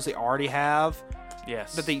story modes they already have.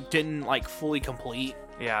 Yes. That they didn't fully complete.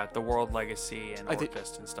 Yeah, the World Legacy and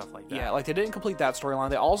Orchest and stuff like that. Yeah, they didn't complete that storyline.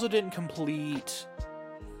 They also didn't complete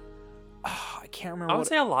I can't remember. I would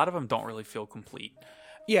say a lot of them don't really feel complete.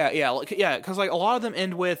 Yeah, because like a lot of them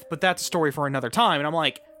end with, but that's a story for another time, and I'm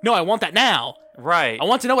like, no, I want that now. Right. I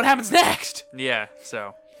want to know what happens next. Yeah,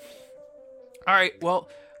 so. All right, well,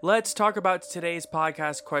 let's talk about today's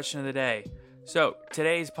podcast question of the day. So,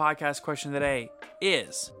 today's podcast question of the day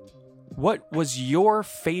is, what was your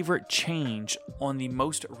favorite change on the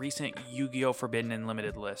most recent Yu-Gi-Oh! Forbidden and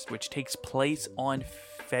Limited list, which takes place on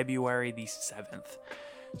February the 7th?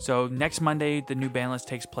 So next Monday, the new ban list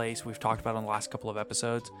takes place. We've talked about it on the last couple of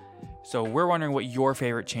episodes. So we're wondering what your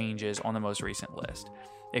favorite change is on the most recent list.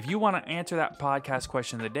 If you want to answer that podcast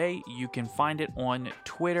question of the day, you can find it on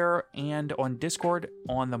Twitter and on Discord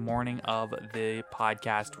on the morning of the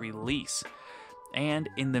podcast release. And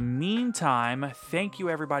in the meantime, thank you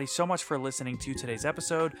everybody so much for listening to today's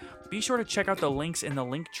episode. Be sure to check out the links in the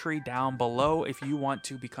link tree down below if you want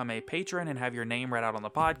to become a patron and have your name read out on the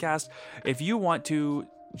podcast. If you want to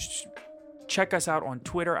check us out on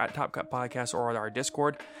Twitter at Top Cut Podcast or our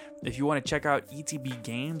Discord. If you want to check out ETB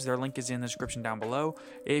Games, their link is in the description down below.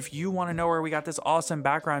 If you want to know where we got this awesome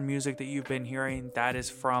background music that you've been hearing, that is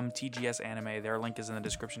from TGS Anime. Their link is in the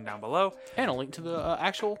description down below. And a link to the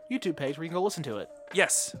actual YouTube page where you can go listen to it.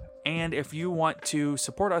 Yes. And if you want to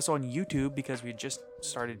support us on YouTube, because we just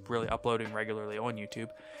started really uploading regularly on YouTube,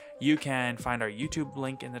 you can find our YouTube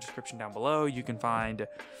link in the description down below. You can find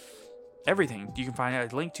everything. You can find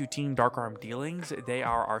a link to Team Dark Arm Dealings. They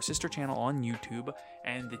are our sister channel on YouTube,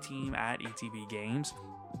 and the team at ETB Games.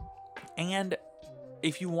 And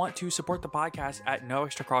if you want to support the podcast at no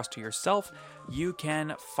extra cost to yourself, you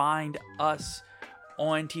can find us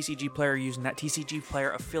on TCG Player using that TCG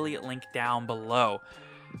Player affiliate link down below.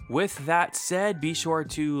 With that said, be sure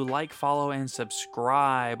to like, follow, and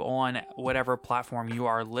subscribe on whatever platform you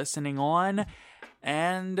are listening on.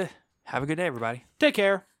 And have a good day, everybody. Take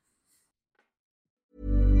care.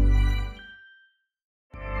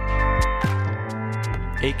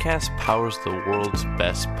 Acast powers the world's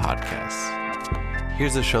best podcasts.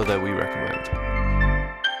 Here's a show that we recommend.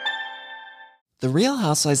 The Real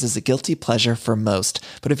Housewives is a guilty pleasure for most,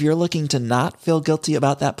 but if you're looking to not feel guilty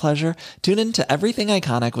about that pleasure, tune in to Everything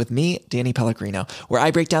Iconic with me, Danny Pellegrino, where I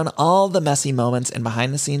break down all the messy moments and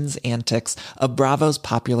behind-the-scenes antics of Bravo's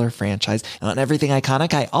popular franchise. And on Everything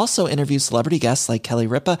Iconic, I also interview celebrity guests like Kelly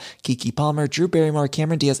Ripa, Keke Palmer, Drew Barrymore,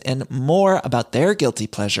 Cameron Diaz, and more about their guilty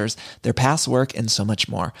pleasures, their past work, and so much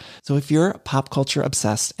more. So if you're pop culture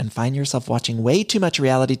obsessed and find yourself watching way too much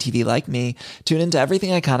reality TV like me, tune in to Everything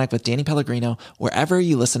Iconic with Danny Pellegrino, wherever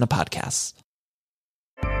you listen to podcasts.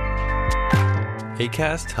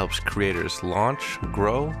 Acast helps creators launch,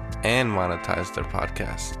 grow, and monetize their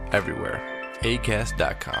podcasts everywhere.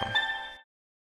 Acast.com.